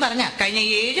പേരും പറഞ്ഞ കഴിഞ്ഞ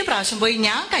 7 പ്രാവശ്യം പോയി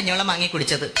ഞാൻ കഞ്ഞിവെള്ളം വാങ്ങി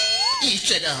കുടിച്ചത്.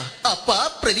 ഈശ്വര, അപ്പ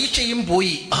പ്രതീക്ഷയും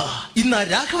പോയി. ഇന്ന് ആ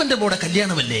രാഘവന്റെ മോടെ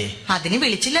കല്യാണമല്ലേ? അതിന്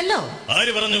വിളിച്ചില്ലല്ലോ.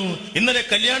 ആര് പറഞ്ഞു? ഇന്നലെ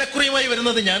കല്യാണക്കുറിയുമായി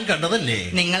വരുന്നത് ഞാൻ കണ്ടതല്ലേ.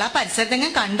 നിങ്ങൾ ആ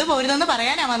പരിസരത്തെങ്ങും കണ്ടുപോരുതെന്ന്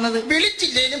പറയാനാ വന്നത്.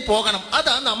 വിളിച്ചില്ലേലും പോകണം,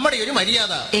 അതാ നമ്മുടെ ഒരു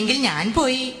മര്യാദ. എങ്കിൽ ഞാൻ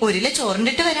പോയി 1 കിലോ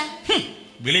ചോറിണ്ടിട്ട് വരാം.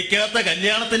 വിളിക്കാത്ത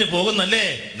കല്യാണത്തിന് പോകുന്നല്ലേ?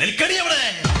 നിൽക്കടി അവിടെ.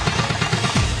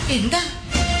 എന്താ?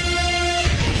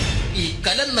 ഈ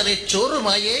കലന്നറെ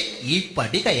ചോറുമായേ ഈ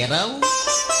പടി കയറാവൂ.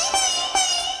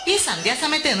 ഈ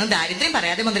സന്ധ്യാസമയത്ത് നിന്ന് ദാരിദ്ര്യം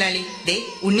പറയാതെ മുതലാളി. ദേ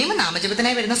ഉണ്ണിയമ്മ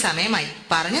നാമജപത്തിനായി വരുന്ന സമയമായി.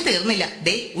 പറഞ്ഞു തീർന്നില്ല.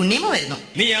 ദേ ഉണ്ണിയമ്മ വരുന്നു.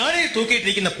 നീ ആരെ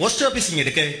തൂക്കിയിട്ടിരിക്കുന്ന പോസ്റ്റ് ഓഫീസിങ്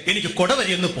എടുക്ക്, എനിക്ക് കൊട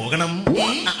വരെ ഒന്ന് പോകണം.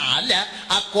 അല്ല,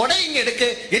 ആ കൊട ഇങ്ങെടുക്ക്,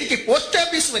 എനിക്ക് പോസ്റ്റ്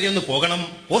ഓഫീസ് വരെ ഒന്ന് പോകണം.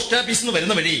 പോസ്റ്റ് ഓഫീസിൽ നിന്ന്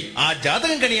വരുന്ന വഴി ആ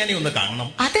ജാതകം കണിയാനെ ഒന്ന് കാണണം.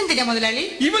 അതെന്തിനാ മുതലാളി?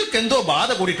 ഇവൾക്ക് എന്തോ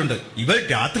ബാധ കൂടിയിട്ടുണ്ട്. ഇവൾ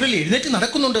രാത്രിയിൽ എഴുന്നേറ്റ്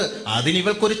നടക്കുന്നുണ്ട്. അതിന്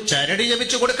ഇവൾക്കൊരു ചരട്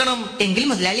ജപിച്ചു കൊടുക്കണം. എങ്കിൽ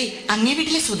മുതലാളി അങ്ങേ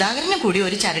വീട്ടിലെ സുധാകരനെ കൂടി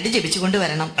ഒരു ചരട് ജപിച്ചുകൊണ്ട്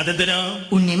വരണം. അതെന്തിനാ?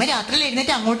 ഉണ്ണിയമ്മ രാത്രിയിൽ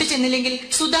എഴുന്നേറ്റ് അങ്ങോട്ട് ചെന്നില്ലെങ്കിൽ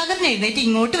സുധാകരൻ എഴുന്നേറ്റ്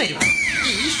ഇങ്ങോട്ട് വരും.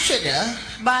 ഈശ്വര.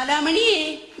 ബാലാമണിയെ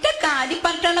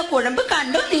കാലിപ്പറട്ടുള്ള കുഴമ്പ്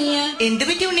കണ്ടോ നീ? എന്ത്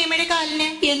പറ്റി ഉണ്ണിയമ്മയുടെ കാലിന്?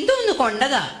 എന്തോന്ന്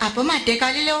കൊണ്ടതാ. അപ്പൊ മറ്റേ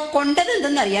കാലിലോ? കൊണ്ടത്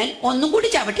എന്തെന്നറിയാൻ ഒന്നും കൂടി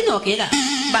ചവിട്ടി നോക്കിയതാ.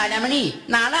 ബാലാമണി,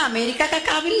 നാളെ അമേരിക്ക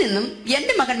കക്കാവിൽ നിന്നും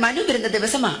എന്റെ മകൻ മനു വരുന്ന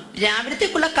ദിവസമാ.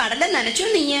 രാവിലത്തേക്കുള്ള കടല നനച്ചോ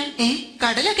നീ?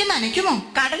 കടലൊക്കെ നനയ്ക്കുമോ?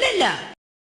 കടലല്ല,